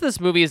premise of this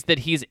movie is that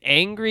he's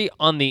angry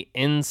on the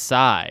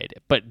inside,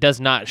 but does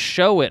not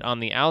show it on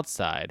the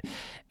outside.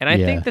 And I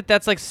think that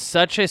that's like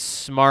such a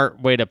smart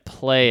way to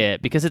play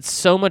it because it's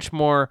so much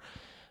more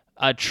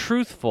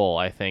truthful,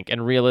 I think,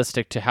 and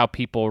realistic to how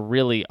people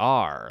really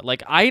are.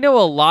 Like, I know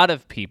a lot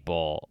of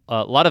people,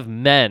 a lot of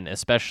men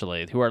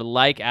especially, who are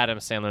like Adam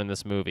Sandler in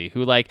this movie,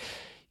 who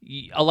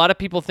a lot of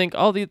people think,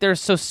 oh, they're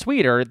so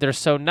sweet, or they're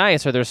so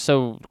nice, or they're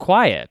so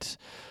quiet.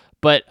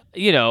 But,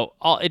 you know,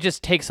 it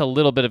just takes a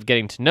little bit of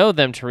getting to know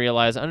them to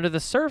realize under the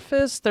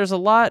surface, there's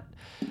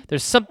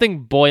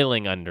something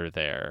boiling under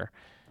there.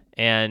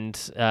 And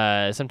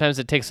sometimes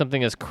it takes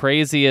something as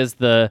crazy as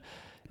the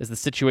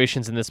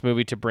situations in this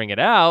movie to bring it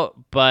out.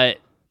 But,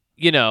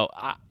 you know,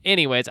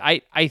 anyways,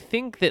 I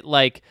think that,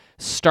 like,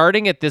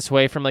 starting it this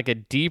way from, like, a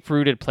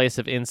deep-rooted place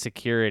of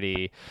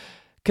insecurity,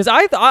 because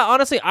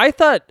honestly, I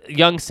thought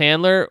young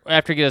Sandler,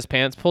 after he got his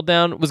pants pulled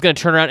down, was going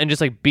to turn around and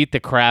just, like, beat the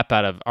crap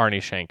out of Arnie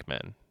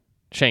Shankman.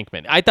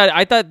 I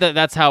thought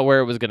that's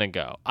where it was going to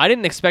go. I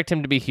didn't expect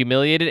him to be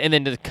humiliated and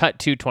then to cut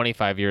to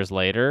 25 years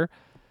later,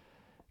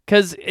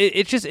 because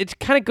it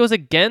kind of goes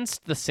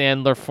against the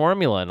Sandler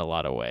formula in a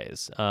lot of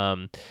ways.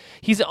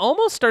 He's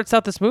almost starts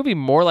out this movie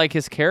more like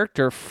his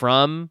character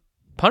from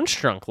Punch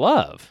Drunk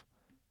Love,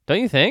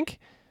 don't you think?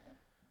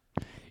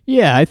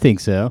 Yeah, I think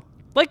so.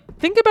 Like,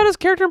 think about his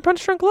character in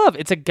Punch Drunk Love.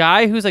 It's a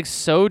guy who's, like,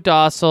 so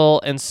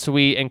docile and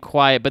sweet and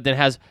quiet, but then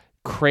has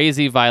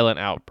crazy violent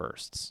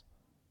outbursts.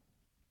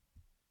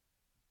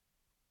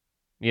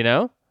 You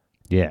know?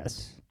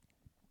 Yes.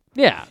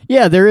 Yeah.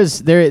 Yeah,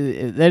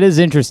 that is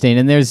interesting,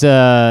 and there's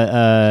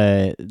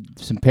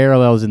some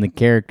parallels in the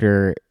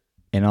character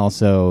and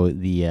also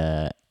the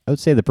I would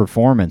say the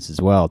performance as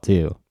well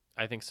too.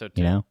 I think so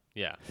too. You know?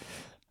 Yeah.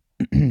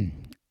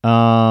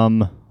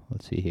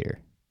 Let's see here.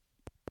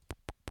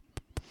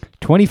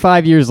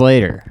 25 years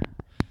later,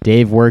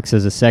 Dave works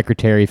as a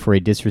secretary for a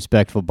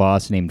disrespectful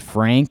boss named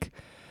Frank.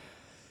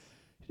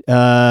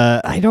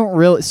 I don't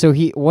really. So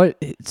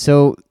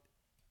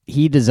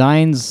he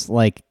designs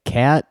like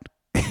cat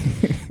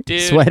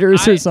Dude,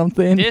 sweaters or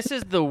something. This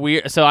is the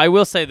weird. So I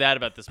will say that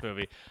about this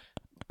movie.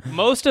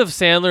 Most of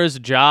Sandler's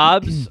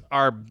jobs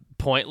are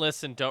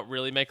pointless and don't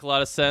really make a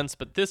lot of sense,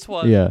 but this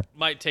one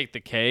might take the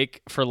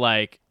cake for,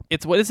 like,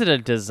 it's, what is it, a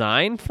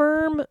design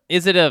firm?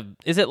 Is it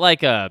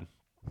like a,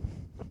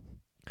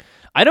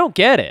 I don't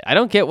get it. I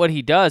don't get what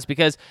he does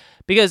because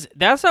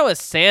that's not what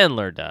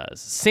Sandler does.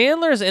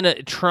 Sandler's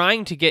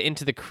trying to get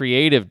into the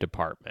creative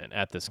department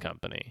at this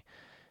company.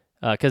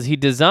 Because he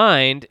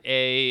designed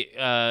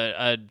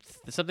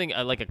something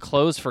like a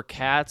clothes for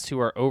cats who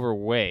are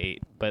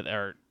overweight but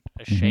are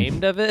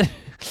ashamed of it.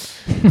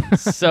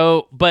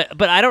 So,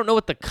 but I don't know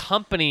what the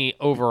company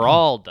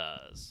overall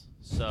does.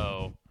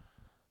 So,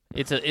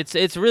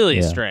 it's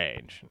really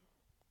strange.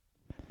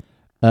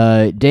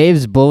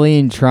 Dave's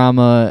bullying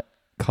trauma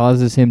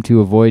causes him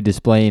to avoid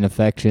displaying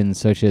affection,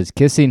 such as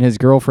kissing his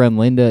girlfriend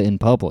Linda in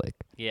public.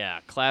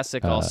 Yeah,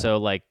 classic. Also,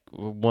 like,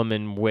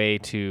 woman way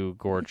too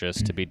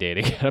gorgeous to be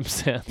dating Adam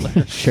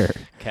Sandler. Sure.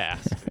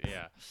 Cast.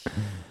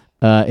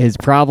 Yeah. His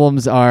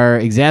problems are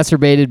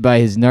exacerbated by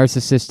his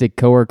narcissistic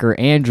coworker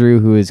Andrew,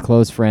 who is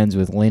close friends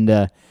with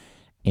Linda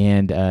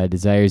and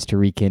desires to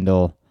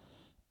rekindle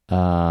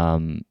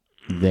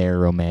their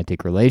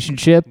romantic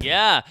relationship.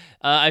 Yeah.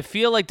 I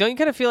feel like, don't you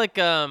kind of feel like,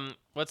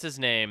 what's his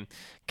name?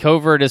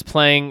 Covert is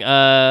playing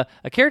a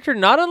character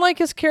not unlike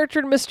his character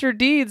in Mr.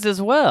 Deeds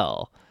as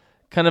well.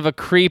 Kind of a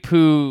creep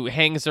who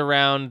hangs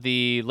around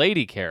the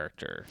lady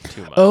character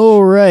too much.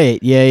 Oh, right.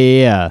 Yeah.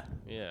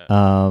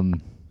 Yeah.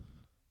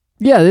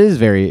 Yeah, it is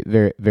very,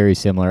 very, very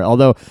similar.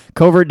 Although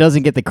Covert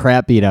doesn't get the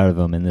crap beat out of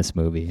him in this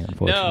movie,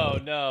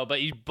 unfortunately. No,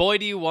 but boy,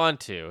 do you want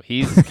to.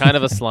 He's kind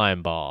of a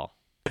slime ball.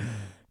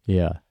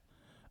 Yeah.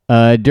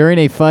 During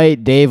a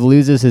fight, Dave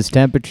loses his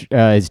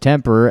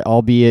temper,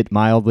 albeit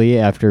mildly,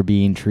 after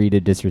being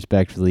treated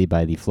disrespectfully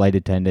by the flight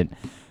attendant,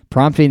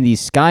 prompting the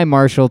Sky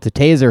Marshal to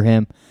taser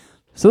him.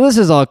 So this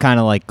is all kind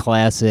of like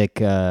classic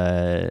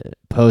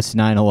post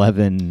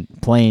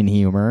 9/11 plane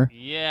humor.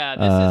 Yeah,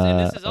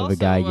 this is also of a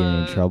guy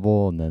getting in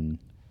trouble, and then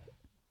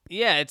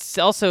yeah, it's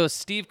also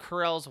Steve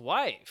Carell's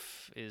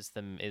wife is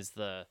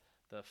the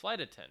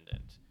flight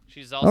attendant.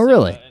 She's also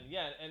really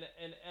an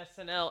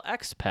SNL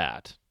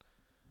expat.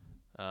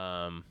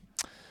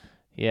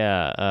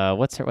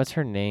 What's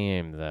her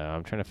name though?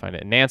 I'm trying to find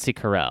it. Nancy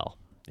Carell.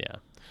 Yeah.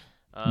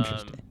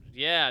 Interesting.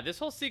 Yeah, this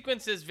whole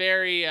sequence is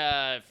very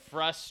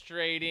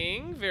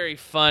frustrating, very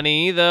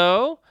funny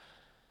though.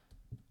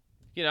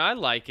 You know, I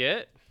like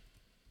it.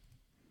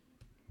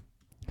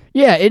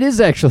 Yeah, it is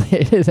actually.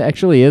 It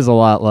actually is a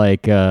lot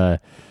like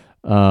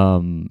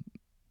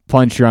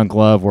Punch Drunk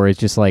Love, where it's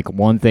just like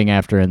one thing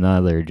after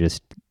another, is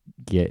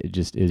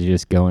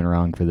just going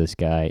wrong for this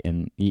guy,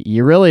 and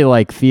you really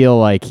like feel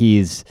like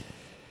he's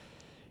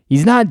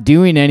not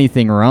doing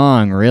anything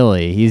wrong,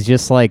 really. He's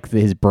just like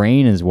his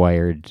brain is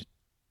wired,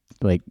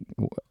 like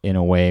in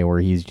a way where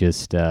he's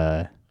just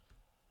I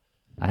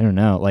don't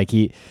know, like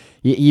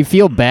you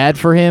feel bad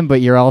for him,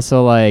 but you're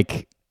also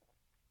like,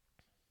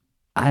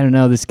 I don't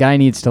know, this guy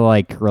needs to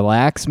like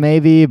relax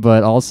maybe,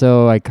 but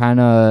also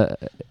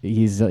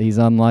he's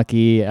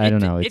unlucky. I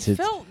don't know. It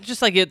felt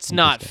just like it's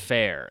not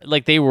fair.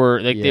 Like it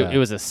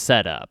was a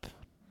setup,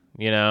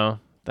 you know?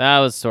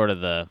 That's sort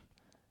of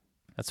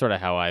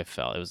how I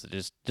felt. It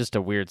was just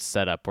a weird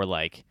setup where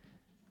like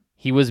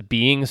he was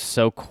being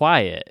so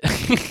quiet.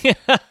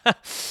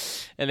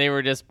 and they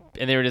were just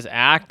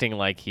acting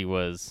like he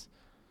was,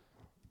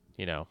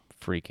 you know,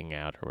 freaking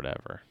out or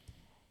whatever.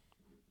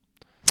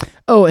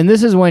 Oh, and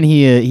this is when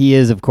he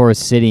is, of course,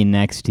 sitting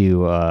next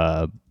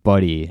to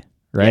Buddy,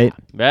 right?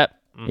 Yep.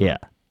 Yeah.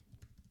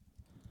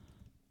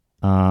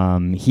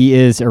 He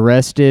is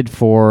arrested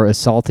for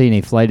assaulting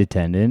a flight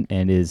attendant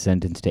and is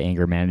sentenced to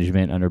anger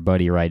management under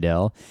Buddy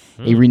Rydell,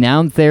 a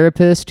renowned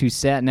therapist who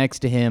sat next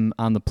to him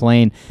on the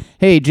plane.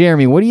 Hey,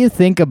 Jeremy, what do you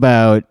think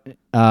about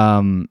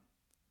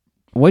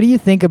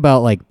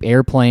like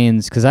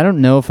airplanes? Because I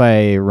don't know if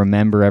I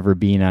remember ever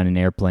being on an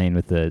airplane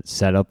with a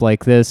setup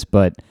like this,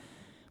 but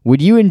would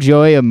you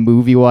enjoy a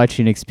movie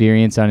watching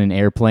experience on an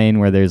airplane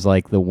where there's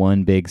like the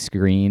one big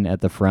screen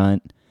at the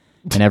front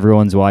and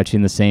everyone's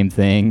watching the same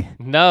thing?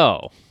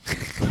 No.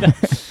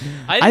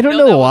 I don't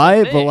know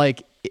why, but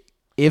like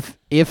if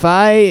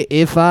I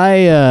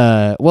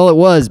well, it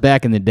was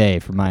back in the day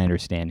from my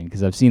understanding,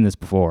 because I've seen this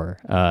before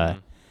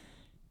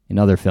in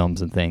other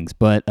films and things,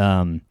 but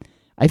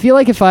I feel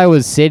like if I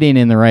was sitting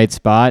in the right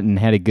spot and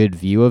had a good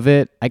view of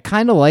it, I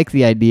kind of like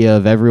the idea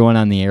of everyone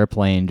on the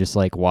airplane just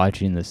like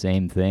watching the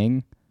same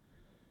thing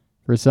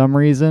for some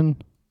reason.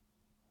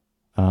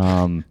 But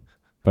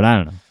I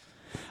don't know.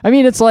 I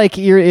mean, it's like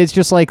it's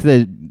just like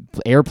the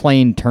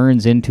airplane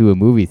turns into a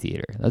movie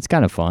theater. That's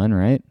kind of fun,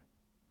 right?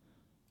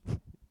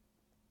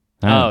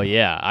 Oh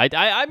yeah.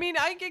 I mean,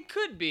 it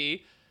could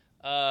be.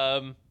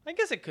 I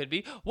guess it could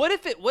be. What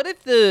if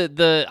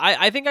the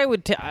I think I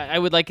would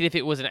like it if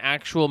it was an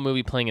actual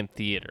movie playing in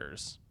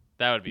theaters.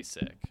 That would be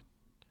sick.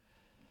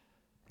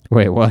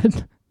 Wait,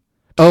 what?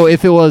 Oh,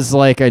 if it was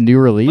like a new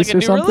release Like a or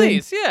new something?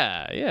 release,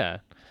 yeah.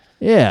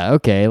 Yeah,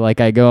 okay. Like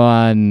I go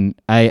on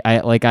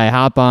I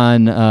hop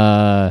on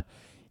a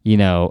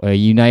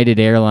United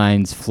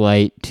Airlines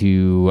flight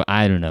to,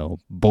 I don't know,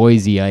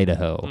 Boise,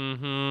 Idaho.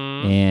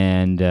 Mm-hmm.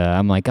 And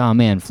I'm like, "Oh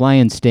man,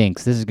 flying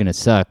stinks. This is going to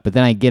suck." But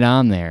then I get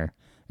on there.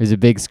 There's a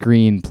big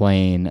screen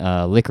playing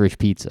Licorice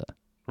Pizza.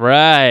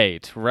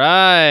 Right.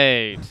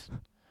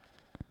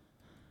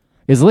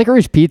 Is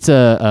Licorice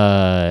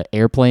Pizza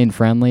airplane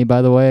friendly,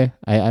 by the way?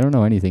 I don't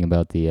know anything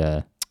about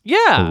the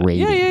rating.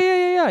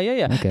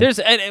 Yeah. Okay. There's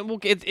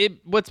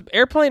what's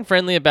airplane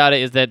friendly about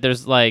it is that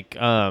there's like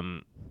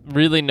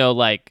really no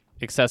like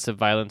excessive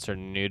violence or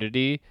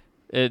nudity.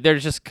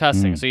 There's just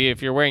cussing. So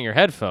if you're wearing your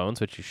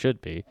headphones, which you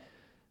should be,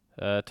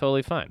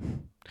 totally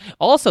fine.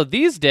 Also,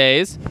 these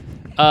days,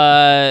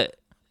 the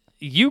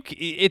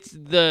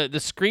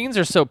screens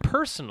are so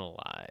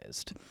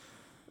personalized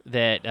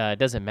that it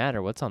doesn't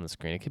matter what's on the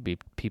screen. It could be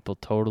people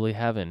totally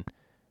having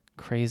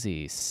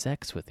crazy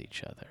sex with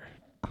each other.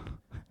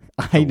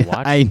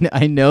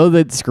 I know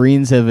that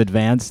screens have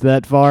advanced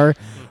that far,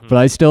 but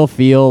I still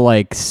feel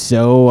like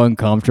so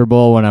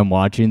uncomfortable when I'm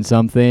watching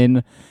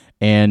something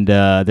and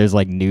there's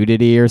like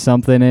nudity or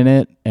something in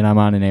it and I'm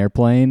on an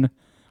airplane,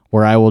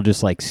 where I will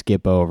just like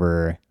skip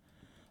over.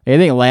 I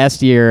think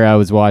last year I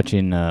was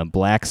watching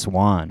Black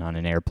Swan on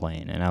an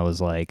airplane and I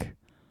was like,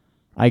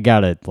 I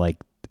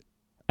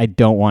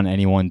don't want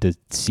anyone to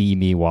see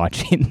me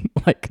watching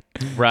like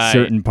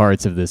certain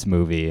parts of this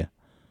movie.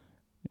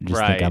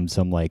 Just think I'm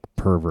some like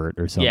pervert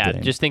or something. Yeah,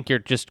 just think you're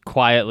just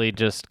quietly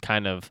just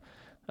kind of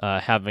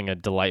having a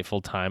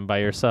delightful time by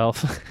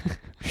yourself.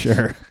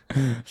 Sure.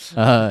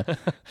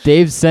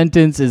 Dave's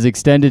sentence is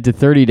extended to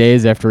 30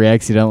 days after he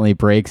accidentally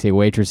breaks a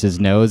waitress's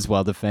nose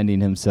while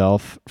defending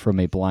himself from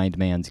a blind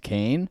man's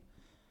cane.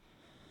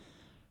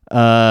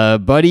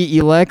 Buddy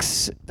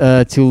elects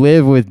to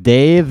live with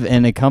Dave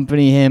and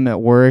accompany him at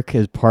work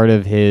as part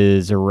of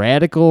his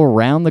radical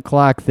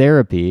round-the-clock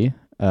therapy.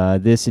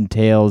 This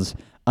entails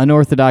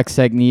unorthodox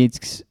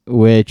techniques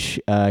which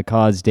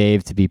cause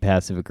Dave to be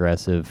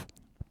passive-aggressive.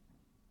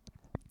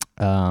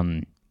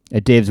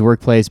 At Dave's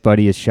workplace,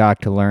 Buddy is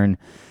shocked to learn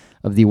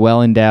of the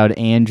well-endowed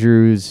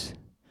Andrew's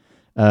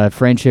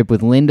friendship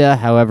with Linda.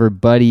 However,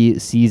 Buddy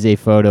sees a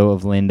photo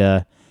of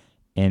Linda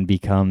and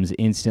becomes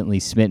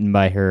instantly smitten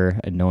by her,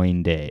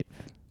 annoying Dave.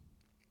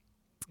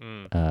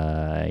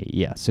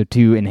 So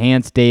to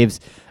enhance Dave's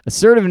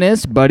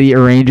assertiveness, Buddy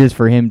arranges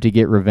for him to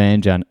get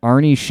revenge on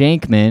Arnie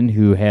Shankman,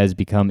 who has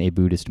become a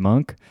Buddhist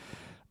monk.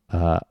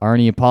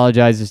 Arnie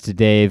apologizes to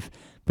Dave,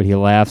 but he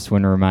laughs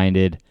when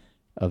reminded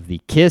of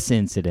the kiss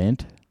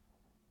incident.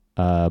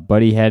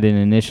 Buddy and an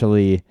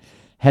initially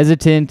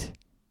hesitant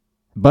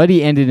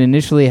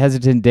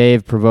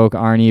Dave provoke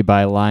Arnie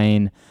by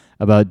lying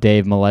about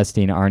Dave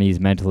molesting Arnie's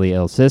mentally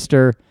ill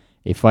sister.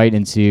 A fight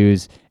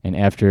ensues, and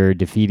after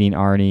defeating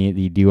Arnie,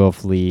 the duo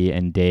flee,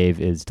 and Dave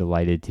is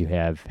delighted to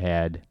have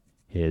had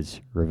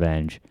his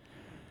revenge.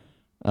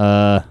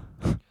 I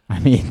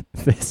mean,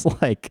 this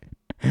like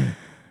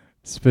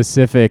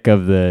specific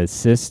of the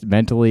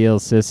mentally ill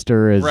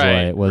sister is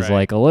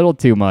like a little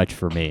too much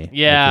for me.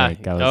 Yeah.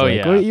 I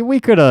was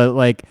we could have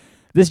like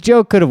this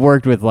joke could have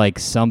worked with like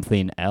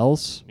something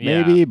else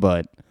maybe,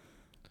 but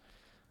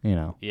you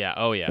know. Yeah.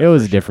 Oh yeah. It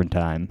was a different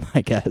time,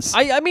 I guess.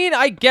 I mean,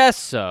 I guess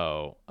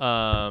so.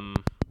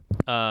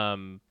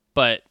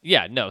 But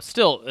yeah, no, it's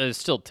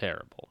still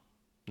terrible.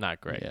 Not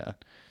great. Yeah.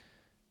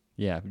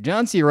 Yeah.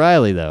 John C.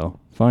 Reilly though,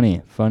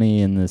 funny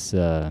in this.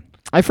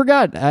 I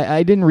forgot.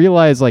 I didn't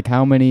realize like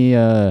how many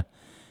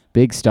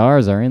big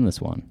stars are in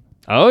this one.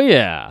 Oh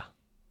yeah.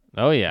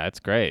 Oh yeah, it's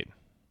great.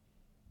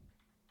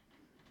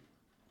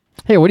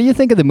 Hey, what do you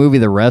think of the movie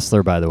The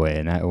Wrestler, by the way?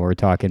 And we're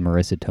talking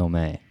Marissa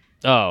Tomei.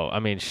 Oh, I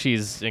mean,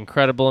 she's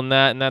incredible in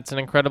that, and that's an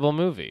incredible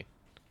movie.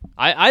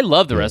 I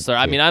love The Wrestler.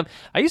 I mean, I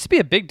used to be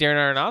a big Darren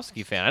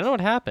Aronofsky fan. I don't know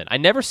what happened. I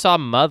never saw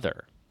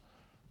Mother.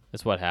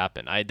 That's what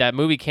happened. That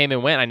movie came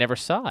and went. I never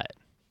saw it.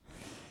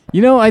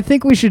 You know, I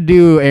think we should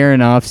do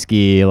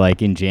Aronofsky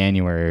like in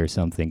January or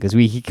something because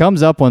he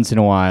comes up once in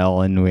a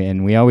while,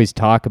 and we always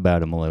talk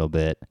about him a little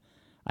bit.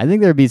 I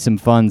think there'd be some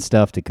fun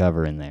stuff to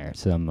cover in there.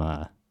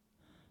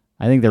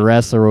 I think The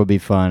Wrestler will be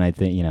fun. I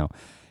think,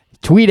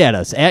 tweet at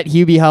us at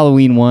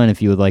HubieHalloween1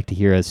 if you would like to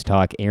hear us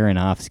talk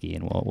Aronofsky,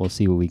 and we'll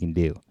see what we can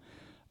do.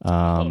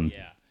 Oh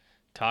yeah,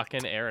 talking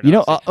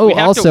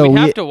Aronofsky. We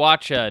have to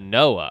watch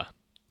Noah,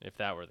 if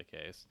that were the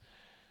case.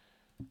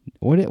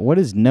 What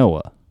is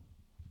Noah?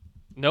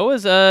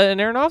 Noah's an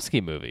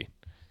Aronofsky movie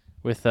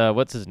with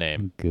what's his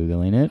name?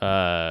 Googling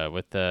it.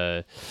 With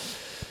the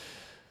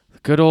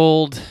good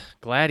old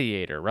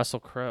gladiator Russell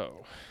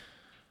Crowe.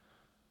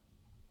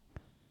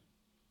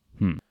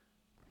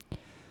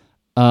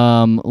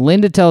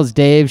 Linda tells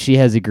Dave she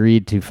has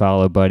agreed to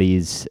follow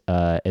Buddy's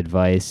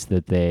advice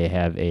that they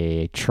have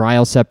a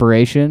trial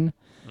separation.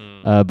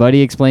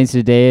 Buddy explains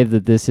to Dave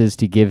that this is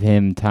to give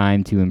him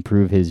time to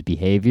improve his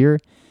behavior.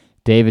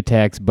 Dave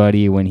attacks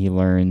Buddy when he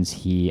learns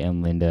he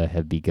and Linda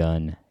have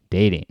begun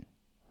dating.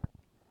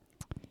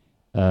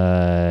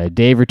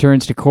 Dave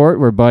returns to court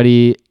where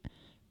Buddy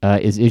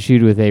is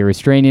issued with a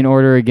restraining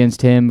order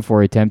against him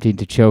for attempting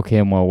to choke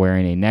him while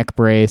wearing a neck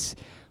brace,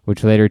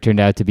 which later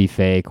turned out to be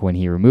fake when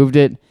he removed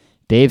it.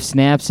 Dave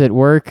snaps at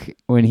work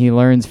when he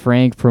learns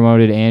Frank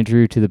promoted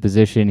Andrew to the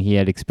position he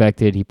had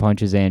expected. He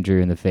punches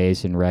Andrew in the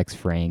face and wrecks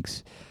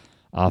Frank's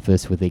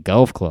office with a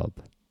golf club.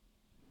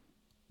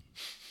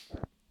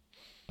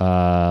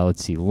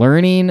 Let's see.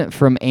 Learning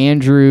from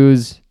Andrew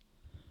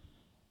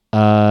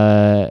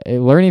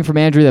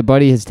that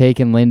Buddy has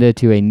taken Linda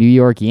to a New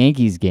York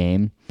Yankees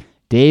game,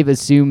 Dave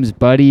assumes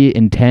Buddy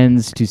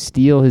intends to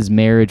steal his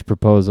marriage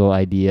proposal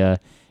idea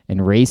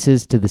and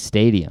races to the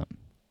stadium.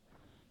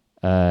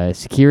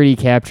 Security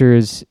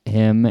captures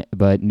him,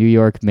 but New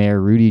York Mayor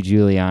Rudy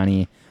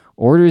Giuliani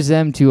orders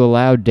them to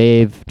allow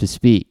Dave to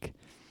speak.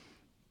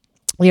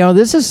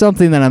 This is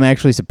something that I'm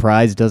actually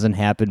surprised doesn't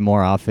happen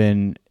more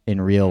often in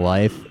real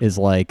life, is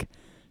like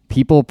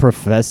people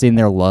professing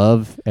their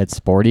love at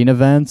sporting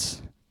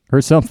events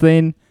or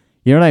something.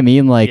 You know what I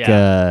mean?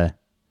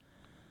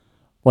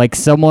 Like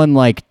someone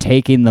like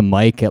taking the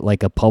mic at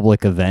like a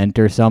public event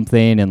or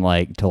something and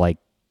like to like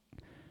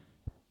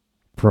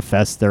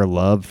profess their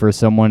love for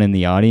someone in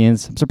the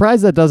audience. I'm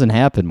surprised that doesn't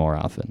happen more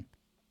often.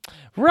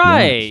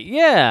 Right.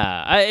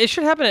 Yeah. It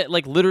should happen at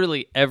like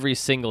literally every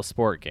single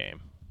sports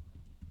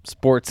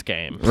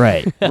game.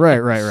 Right.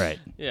 Right.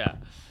 Yeah.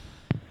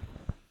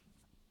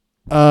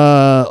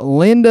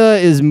 Linda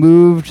is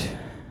moved.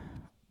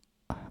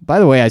 By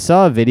the way, I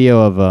saw a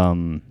video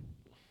of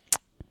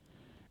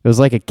it was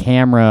like a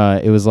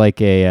camera. It was like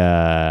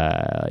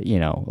a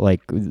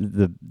like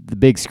the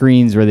big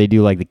screens where they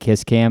do like the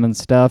kiss cam and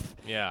stuff.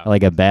 Yeah.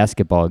 Like a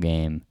basketball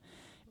game.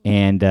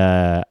 And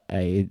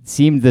it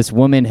seemed this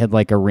woman had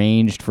like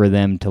arranged for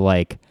them to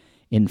like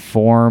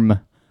inform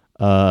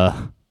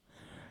her,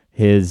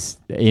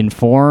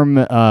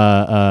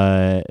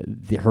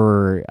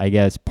 I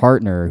guess,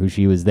 partner who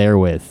she was there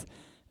with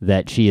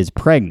that she is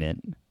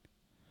pregnant.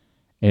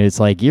 And it's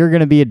like, you're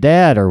going to be a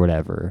dad or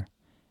whatever.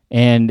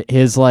 And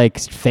his like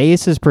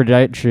face is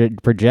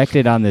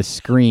projected on this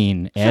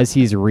screen as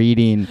he's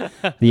reading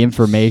the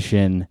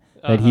information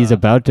that he's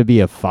about to be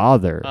a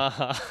father.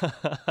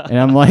 And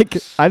I'm like,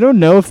 I don't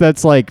know if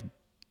that's like,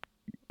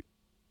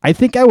 I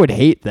think I would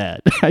hate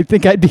that. I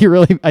think I'd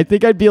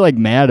be like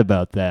mad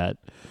about that.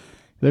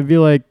 I'd be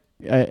like,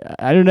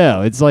 I don't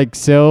know. It's like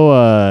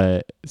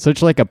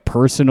such like a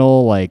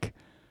personal, like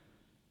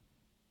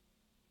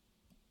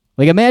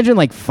imagine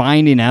like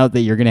finding out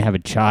that you're going to have a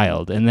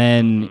child and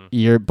then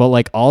but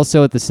like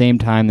also at the same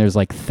time, there's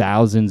like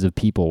thousands of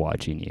people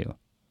watching you.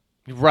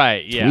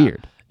 Right. It's yeah.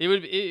 weird. It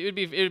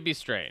would be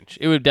strange.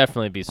 It would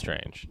definitely be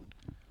strange.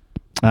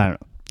 I don't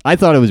know. I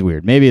thought it was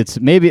weird. Maybe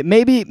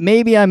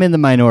I'm in the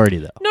minority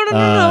though.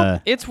 No.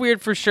 It's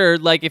weird for sure.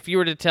 Like if you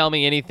were to tell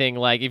me anything,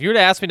 like if you were to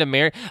ask me to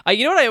marry,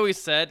 you know what I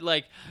always said,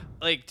 like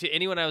to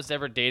anyone I was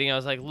ever dating, I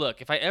was like,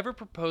 look, if I ever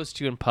propose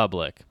to you in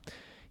public,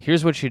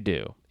 here's what you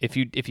do. If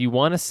you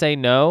want to say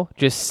no,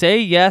 just say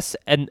yes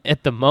and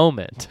at the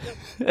moment,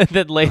 and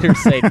then later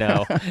say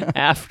no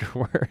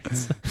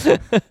afterwards.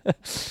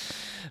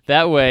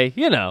 That way,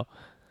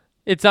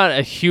 it's not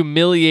a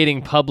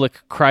humiliating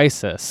public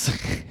crisis.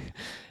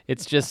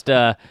 It's just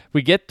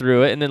we get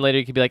through it, and then later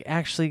you can be like,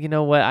 actually, you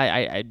know what?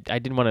 I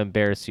didn't want to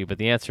embarrass you, but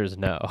the answer is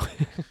no.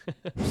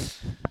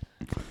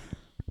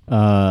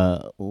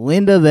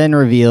 Linda then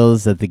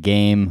reveals that the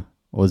game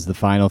was the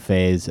final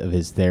phase of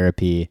his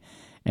therapy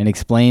and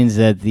explains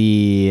that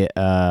the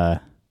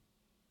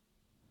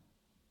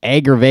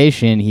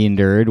aggravation he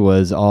endured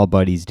was all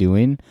Buddy's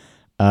doing.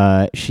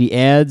 She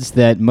adds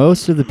that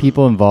most of the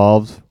people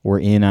involved were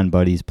in on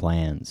Buddy's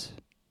plans.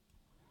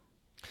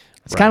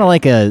 It's kind of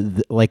like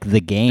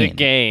the game. The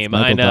Game, It's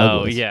Michael I know.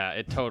 Douglas. Yeah,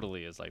 it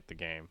totally is like The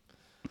Game.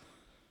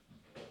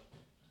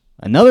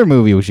 Another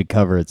movie we should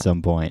cover at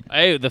some point.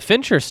 Hey, the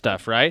Fincher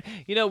stuff, right?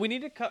 You know, we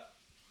need to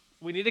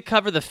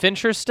cover the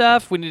Fincher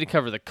stuff. We need to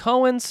cover the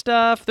Coen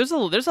stuff. There's a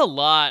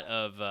lot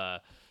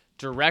of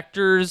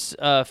directors'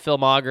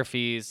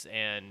 filmographies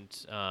and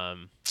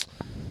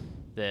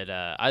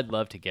that I'd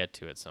love to get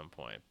to at some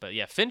point. But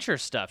yeah, Fincher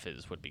stuff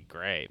would be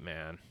great,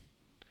 man.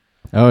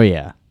 Oh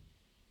yeah.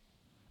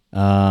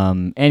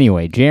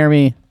 Anyway,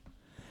 Jeremy,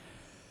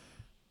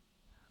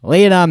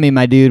 lay it on me,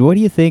 my dude. What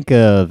do you think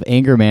of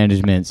Anger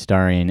Management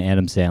starring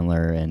Adam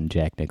Sandler and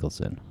Jack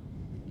Nicholson?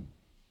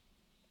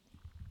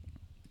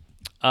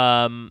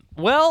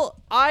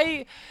 Well,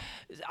 I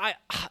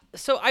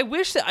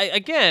wish that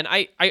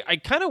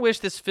I kind of wish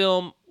this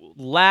film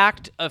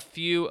lacked a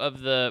few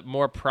of the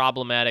more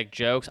problematic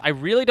jokes. I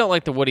really don't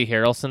like the Woody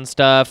Harrelson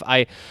stuff.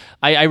 I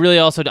really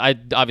also I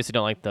obviously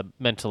don't like the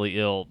mentally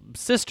ill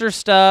sister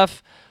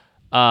stuff.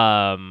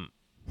 But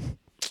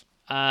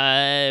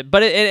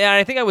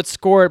I think I would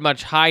score it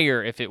much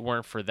higher if it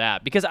weren't for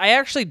that, because I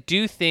actually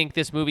do think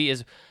this movie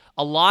is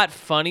a lot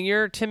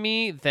funnier to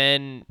me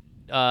than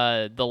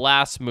the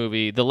last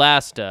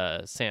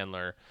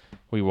Sandler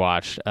we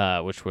watched,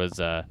 which was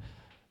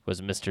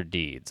Mr.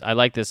 Deeds. I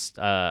like this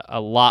a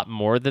lot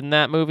more than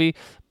that movie,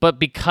 but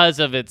because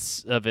of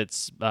its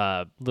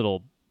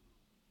little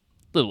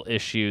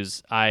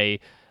issues, I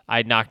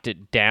knocked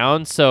it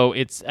down. So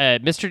it's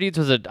Mr. Deeds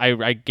was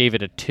I gave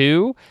it a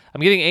 2.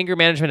 I'm giving Anger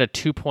Management a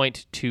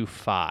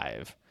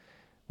 2.25,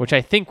 which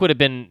I think would have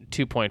been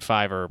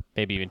 2.5 or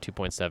maybe even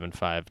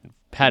 2.75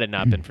 had it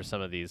not been for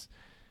some of these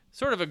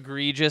sort of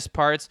egregious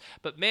parts.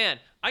 But man,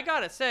 I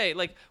gotta say,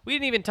 like, we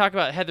didn't even talk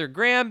about Heather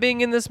Graham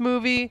being in this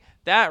movie.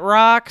 That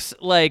rocks.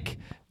 Like,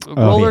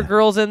 Roller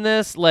Girls in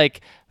this.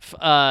 Like,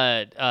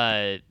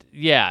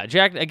 yeah,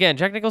 Jack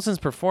Nicholson's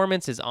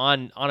performance is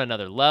on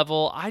another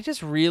level. I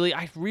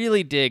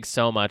really dig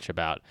so much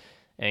about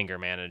Anger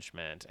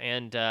Management,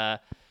 and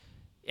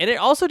it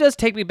also does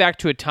take me back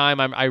to a time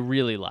I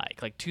really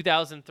like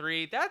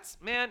 2003. That's,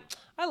 man,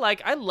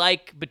 I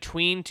like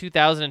between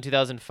 2000 and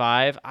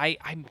 2005. I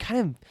kind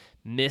of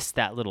miss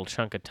that little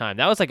chunk of time.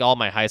 That was like all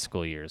my high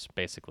school years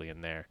basically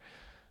in there.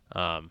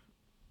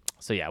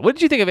 So yeah, what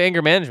did you think of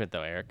Anger Management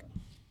though, Eric?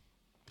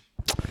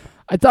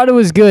 I thought it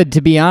was good,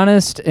 to be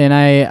honest, and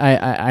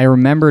I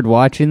remembered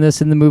watching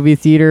this in the movie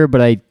theater,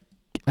 but I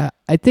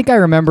think I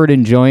remembered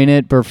enjoying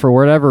it, but for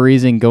whatever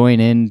reason, going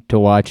in to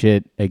watch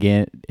it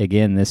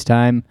again this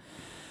time,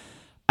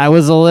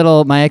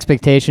 my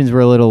expectations were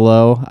a little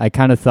low. I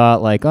kind of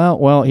thought like, oh,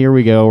 well, here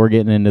we go. We're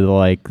getting into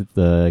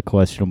the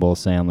questionable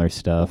Sandler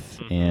stuff,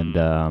 and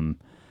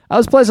I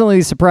was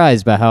pleasantly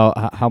surprised by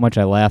how much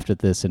I laughed at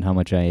this and how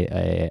much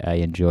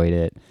I enjoyed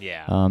it.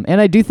 Yeah. And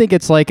I do think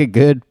it's like a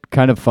good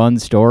kind of fun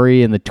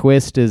story, and the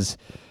twist is,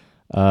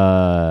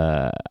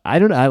 I'd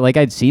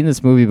seen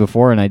this movie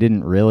before and I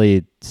didn't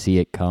really see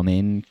it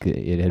coming.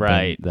 It had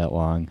been that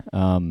long.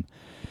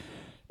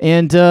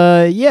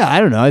 Yeah, I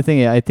don't know. I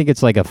think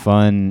it's like a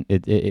fun.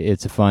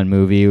 It's a fun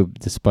movie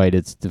despite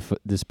its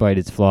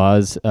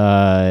flaws.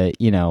 I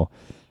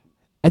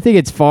think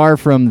it's far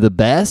from the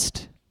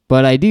best,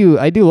 but I do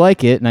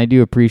like it and I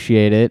do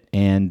appreciate it.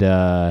 And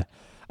I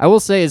will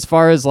say, as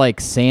far as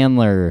like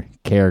Sandler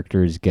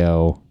characters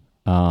go,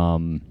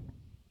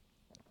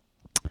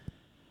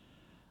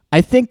 I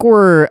think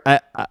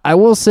I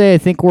will say I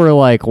think we're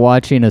like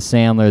watching a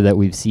Sandler that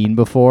we've seen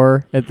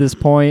before at this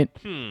point.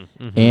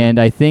 And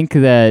I think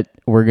that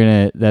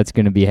that's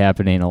gonna be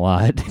happening a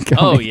lot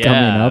coming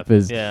up.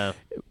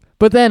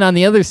 But then on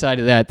the other side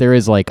of that, there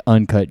is like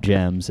Uncut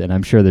Gems, and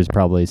I'm sure there's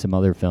probably some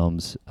other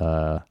films,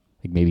 like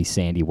maybe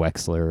Sandy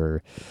Wexler,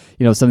 or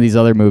some of these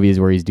other movies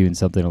where he's doing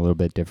something a little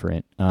bit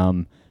different.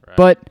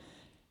 But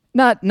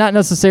not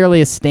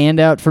necessarily a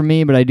standout for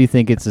me, but I do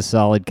think it's a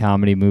solid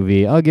comedy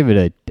movie. I'll give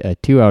it a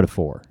 2 out of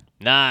 4.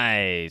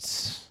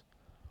 Nice.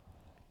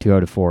 2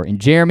 out of 4.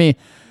 And Jeremy,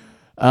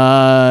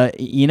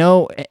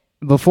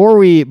 before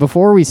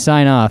we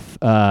sign off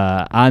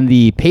on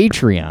the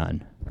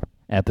Patreon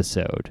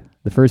episode,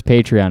 the first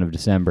Patreon of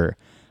December,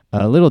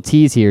 a little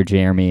tease here,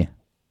 Jeremy.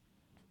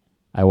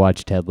 I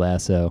watched Ted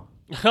Lasso.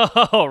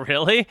 Oh,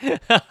 really?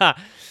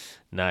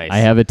 Nice. I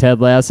have a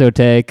Ted Lasso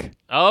take.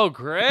 Oh,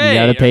 great. You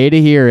gotta pay to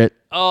hear it.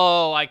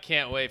 Oh, I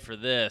can't wait for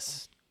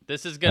this.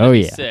 This is gonna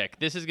be sick.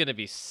 This is gonna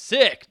be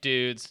sick,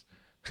 dudes.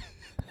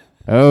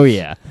 Oh,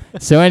 yeah.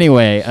 So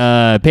anyway,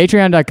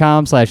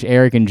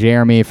 patreon.com/Eric and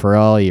Jeremy for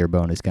all your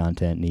bonus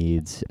content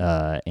needs.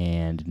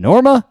 And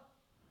Norma,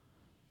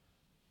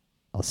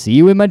 I'll see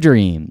you in my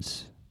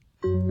dreams.